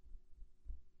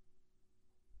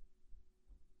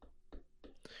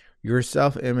 Your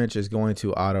self-image is going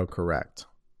to autocorrect.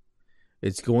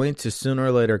 It's going to sooner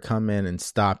or later come in and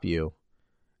stop you,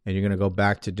 and you're going to go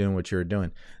back to doing what you were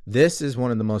doing. This is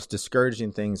one of the most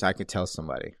discouraging things I could tell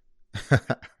somebody.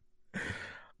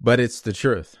 But it's the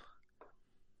truth.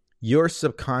 Your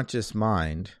subconscious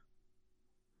mind,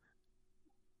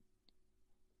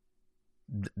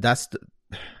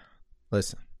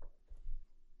 listen.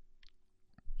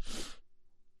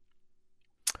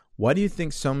 Why do you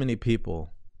think so many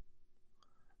people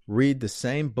read the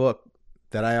same book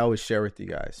that I always share with you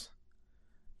guys?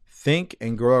 Think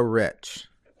and Grow Rich.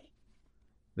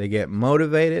 They get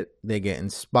motivated. They get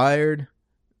inspired.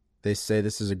 They say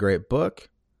this is a great book.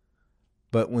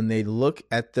 But when they look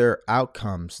at their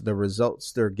outcomes, the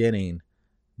results they're getting,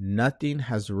 nothing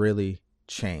has really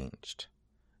changed.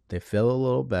 They feel a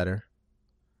little better.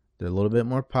 They're a little bit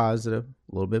more positive,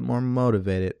 a little bit more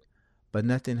motivated, but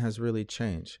nothing has really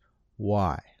changed.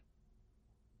 Why?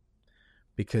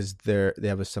 Because they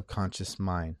have a subconscious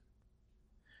mind.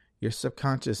 Your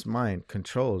subconscious mind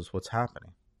controls what's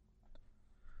happening.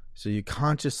 So you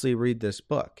consciously read this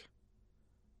book,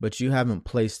 but you haven't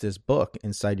placed this book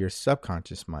inside your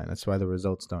subconscious mind. That's why the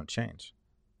results don't change.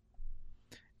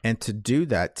 And to do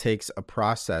that takes a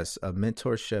process of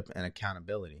mentorship and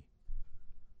accountability.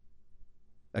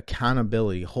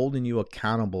 Accountability, holding you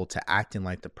accountable to acting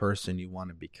like the person you want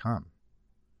to become.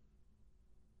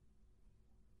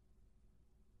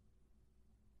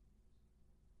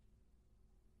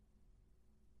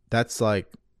 That's like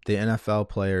the NFL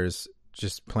players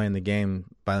just playing the game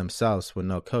by themselves with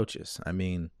no coaches. I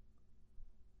mean,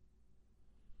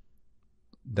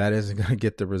 that isn't going to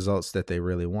get the results that they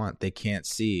really want. They can't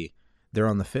see. They're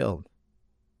on the field.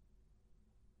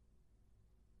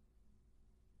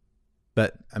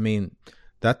 But, I mean,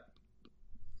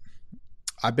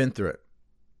 I've been through it.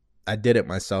 I did it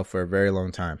myself for a very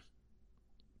long time.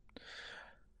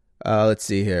 Let's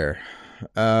see here.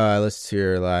 Let's see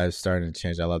your lives starting to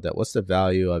change. I love that. What's the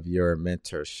value of your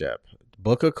mentorship?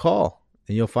 Book a call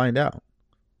and you'll find out.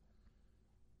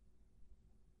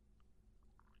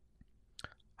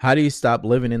 How do you stop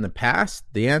living in the past?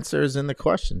 The answer is in the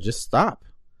question. Just stop.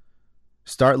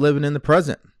 Start living in the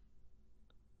present.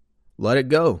 Let it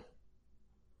go.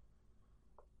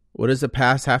 What does the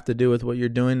past have to do with what you're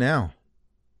doing now?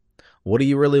 What do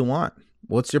you really want?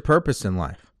 What's your purpose in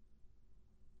life?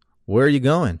 Where are you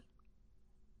going?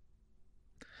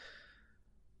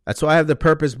 That's why I have the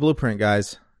purpose blueprint,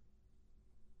 guys.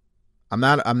 I'm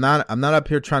not up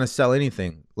here trying to sell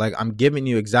anything. Like, I'm giving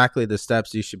you exactly the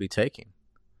steps you should be taking.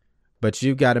 But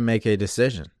you've got to make a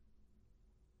decision.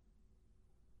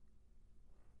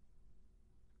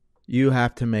 You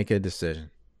have to make a decision.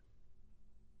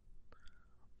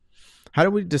 How do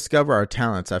we discover our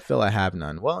talents? I feel I have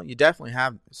none. Well, you definitely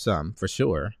have some, for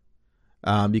sure.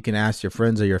 You can ask your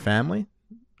friends or your family.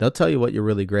 They'll tell you what you're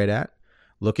really great at.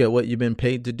 Look at what you've been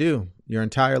paid to do your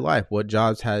entire life. What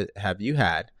jobs have you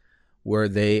had where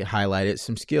they highlighted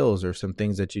some skills or some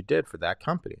things that you did for that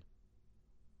company?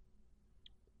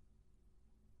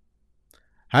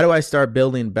 How do I start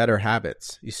building better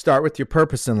habits? You start with your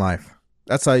purpose in life.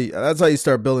 That's how you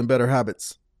start building better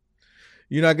habits.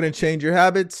 You're not going to change your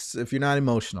habits if you're not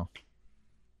emotional.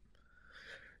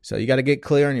 So you got to get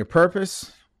clear on your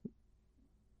purpose,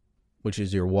 which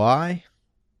is your why.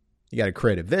 You got to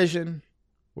create a vision,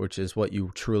 which is what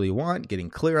you truly want, getting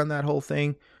clear on that whole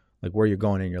thing, like where you're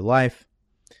going in your life.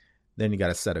 Then you got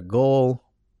to set a goal.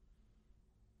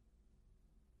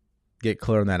 Get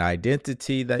clear on that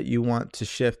identity that you want to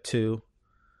shift to.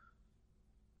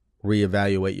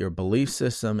 Reevaluate your belief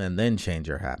system and then change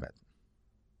your habit.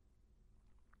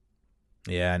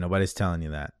 Yeah, nobody's telling you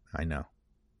that. I know.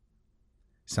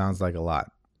 Sounds like a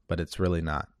lot, but it's really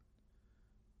not.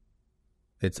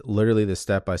 It's literally the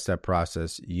step-by-step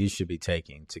process you should be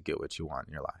taking to get what you want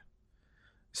in your life.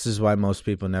 This is why most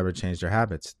people never change their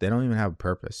habits. They don't even have a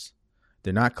purpose.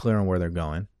 They're not clear on where they're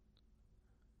going.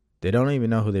 They don't even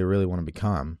know who they really want to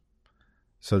become.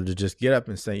 So to just get up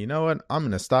and say, you know what, I'm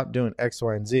going to stop doing X,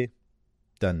 Y, and Z,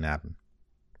 doesn't happen.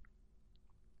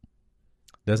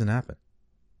 Doesn't happen.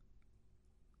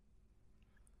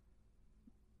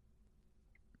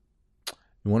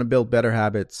 You want to build better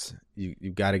habits,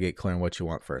 you've got to get clear on what you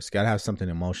want first. Got to have something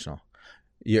emotional.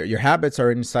 Your habits are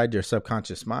inside your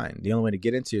subconscious mind. The only way to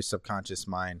get into your subconscious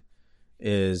mind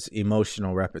is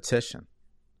emotional repetition.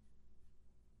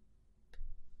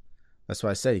 That's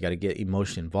why I say you got to get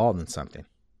emotion involved in something.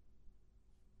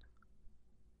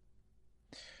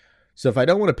 So if I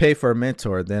don't want to pay for a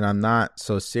mentor, then I'm not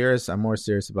so serious. I'm more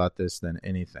serious about this than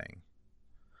anything.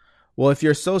 Well, if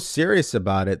you're so serious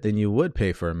about it, then you would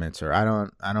pay for a mentor. I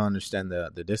don't understand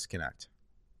the disconnect.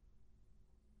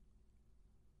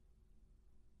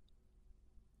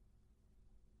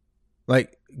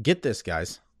 Like, get this,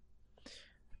 guys.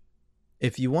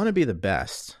 If you want to be the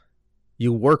best,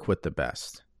 you work with the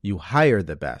best. You hire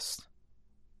the best.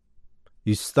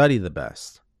 You study the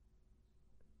best.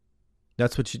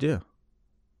 That's what you do.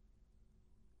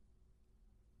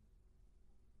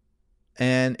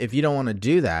 And if you don't want to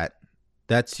do that,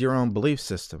 that's your own belief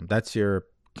system. That's your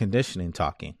conditioning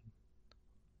talking.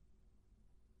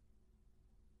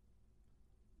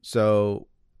 So,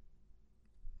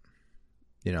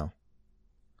 you know,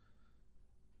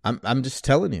 I'm just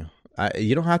telling you.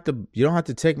 You don't have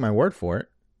to take my word for it.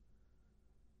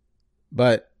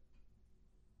 But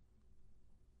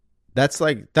that's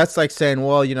like saying,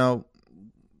 well, you know,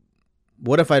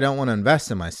 what if I don't want to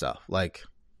invest in myself? Like,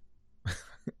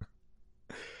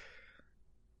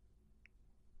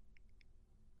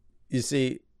 you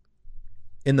see,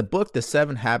 in the book, The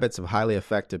 7 Habits of Highly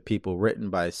Effective People, written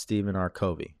by Stephen R.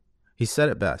 Covey, he said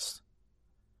it best.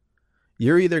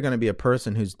 You're either going to be a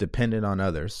person who's dependent on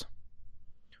others,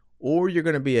 or you're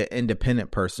going to be an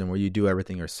independent person where you do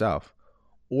everything yourself,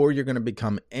 or you're going to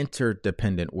become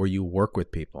interdependent where you work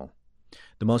with people.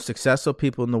 The most successful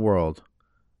people in the world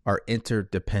are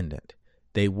interdependent.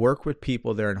 They work with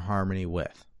people they're in harmony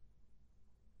with.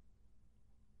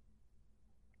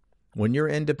 When you're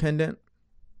independent,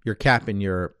 you're capping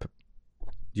your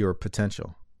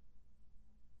potential.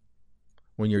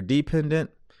 When you're dependent,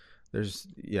 you're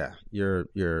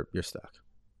stuck.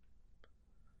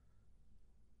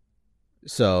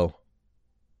 So,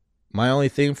 my only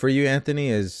thing for you, Anthony,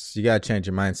 is you got to change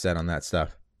your mindset on that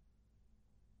stuff.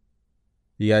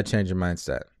 You got to change your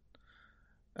mindset.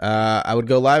 I would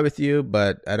go live with you,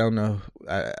 but I don't know.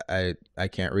 I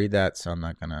can't read that, so I'm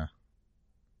not gonna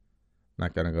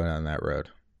go down that road.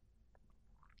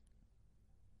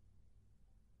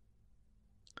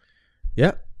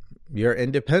 Yep, you're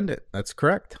independent. That's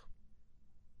correct.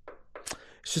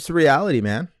 It's just a reality,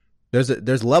 man.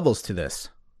 There's levels to this.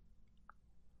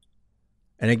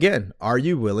 And again, are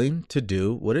you willing to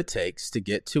do what it takes to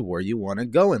get to where you want to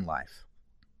go in life?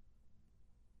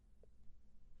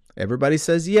 Everybody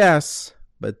says yes,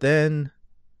 but then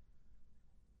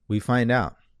we find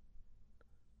out.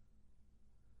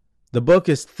 The book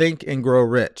is Think and Grow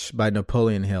Rich by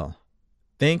Napoleon Hill.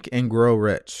 Think and Grow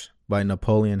Rich by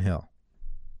Napoleon Hill.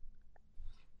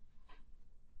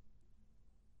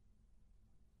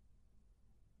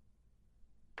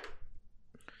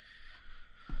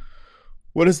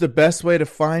 What is the best way to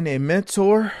find a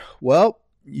mentor? Well,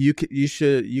 you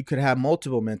could have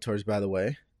multiple mentors, by the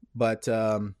way. But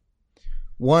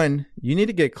one, you need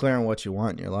to get clear on what you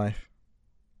want in your life.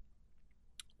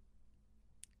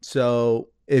 So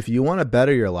if you want to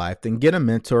better your life, then get a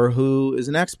mentor who is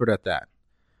an expert at that.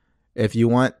 If you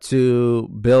want to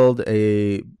build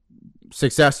a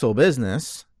successful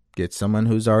business, get someone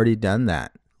who's already done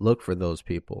that. Look for those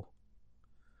people.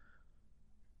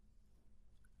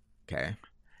 Okay.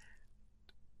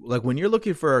 Like when you're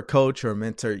looking for a coach or a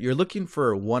mentor, you're looking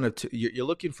for one of two. You're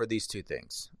looking for these two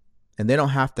things. and they don't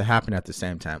have to happen at the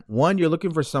same time. One, you're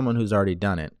looking for someone who's already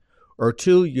done it. Or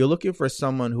two, you're looking for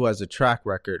someone who has a track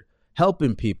record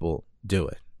helping people do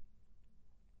it.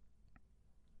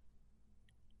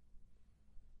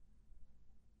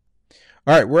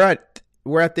 All right,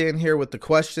 we're at the end here with the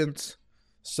questions.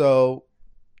 So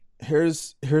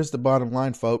here's the bottom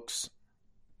line, folks.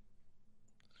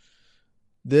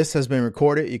 This has been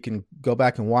recorded. You can go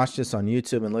back and watch this on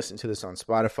YouTube and listen to this on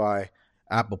Spotify,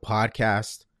 Apple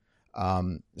Podcast.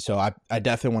 So I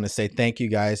definitely want to say thank you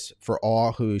guys for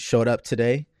all who showed up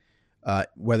today.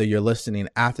 Whether you're listening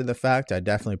after the fact, I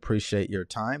definitely appreciate your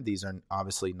time. These are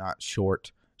obviously not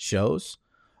short shows,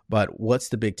 but what's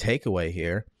the big takeaway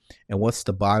here? And what's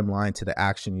the bottom line to the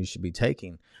action you should be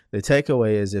taking? The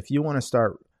takeaway is if you want to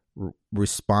start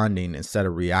responding instead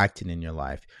of reacting in your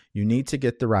life, you need to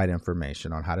get the right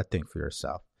information on how to think for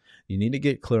yourself. You need to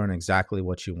get clear on exactly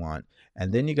what you want.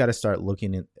 And then you got to start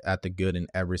looking at the good in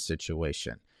every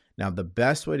situation. Now, the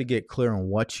best way to get clear on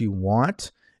what you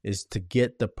want is to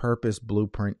get the Purpose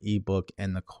Blueprint ebook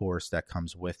and the course that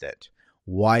comes with it.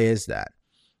 Why is that?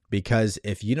 Because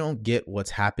if you don't get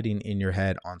what's happening in your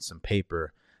head on some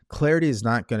paper, clarity is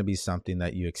not going to be something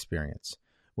that you experience.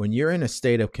 When you're in a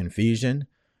state of confusion,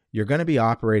 you're going to be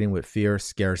operating with fear,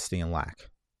 scarcity, and lack.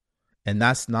 And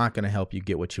that's not going to help you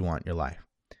get what you want in your life.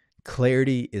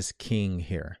 Clarity is king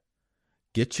here.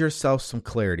 Get yourself some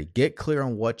clarity. Get clear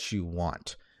on what you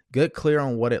want. Get clear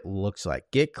on what it looks like.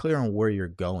 Get clear on where you're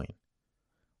going.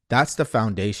 That's the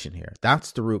foundation here.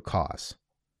 That's the root cause.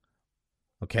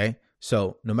 Okay?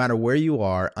 So no matter where you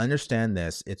are, understand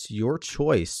this. It's your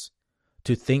choice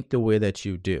to think the way that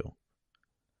you do.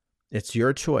 It's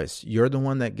your choice. You're the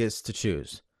one that gets to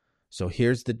choose. So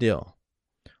here's the deal.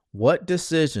 What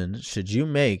decisions should you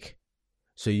make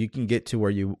so you can get to where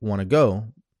you want to go?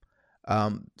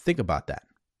 Think about that.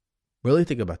 Really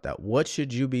think about that. What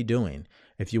should you be doing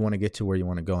if you want to get to where you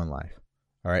want to go in life?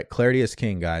 All right. Clarity is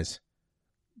king, guys.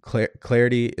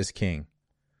 Clarity is king.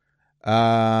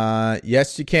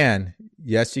 Yes, you can.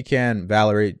 Yes, you can,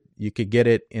 Valerie. You could get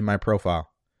it in my profile.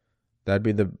 That'd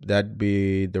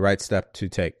be the right step to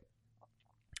take.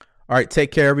 All right.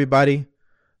 Take care, everybody.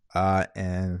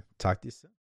 And talk to you soon.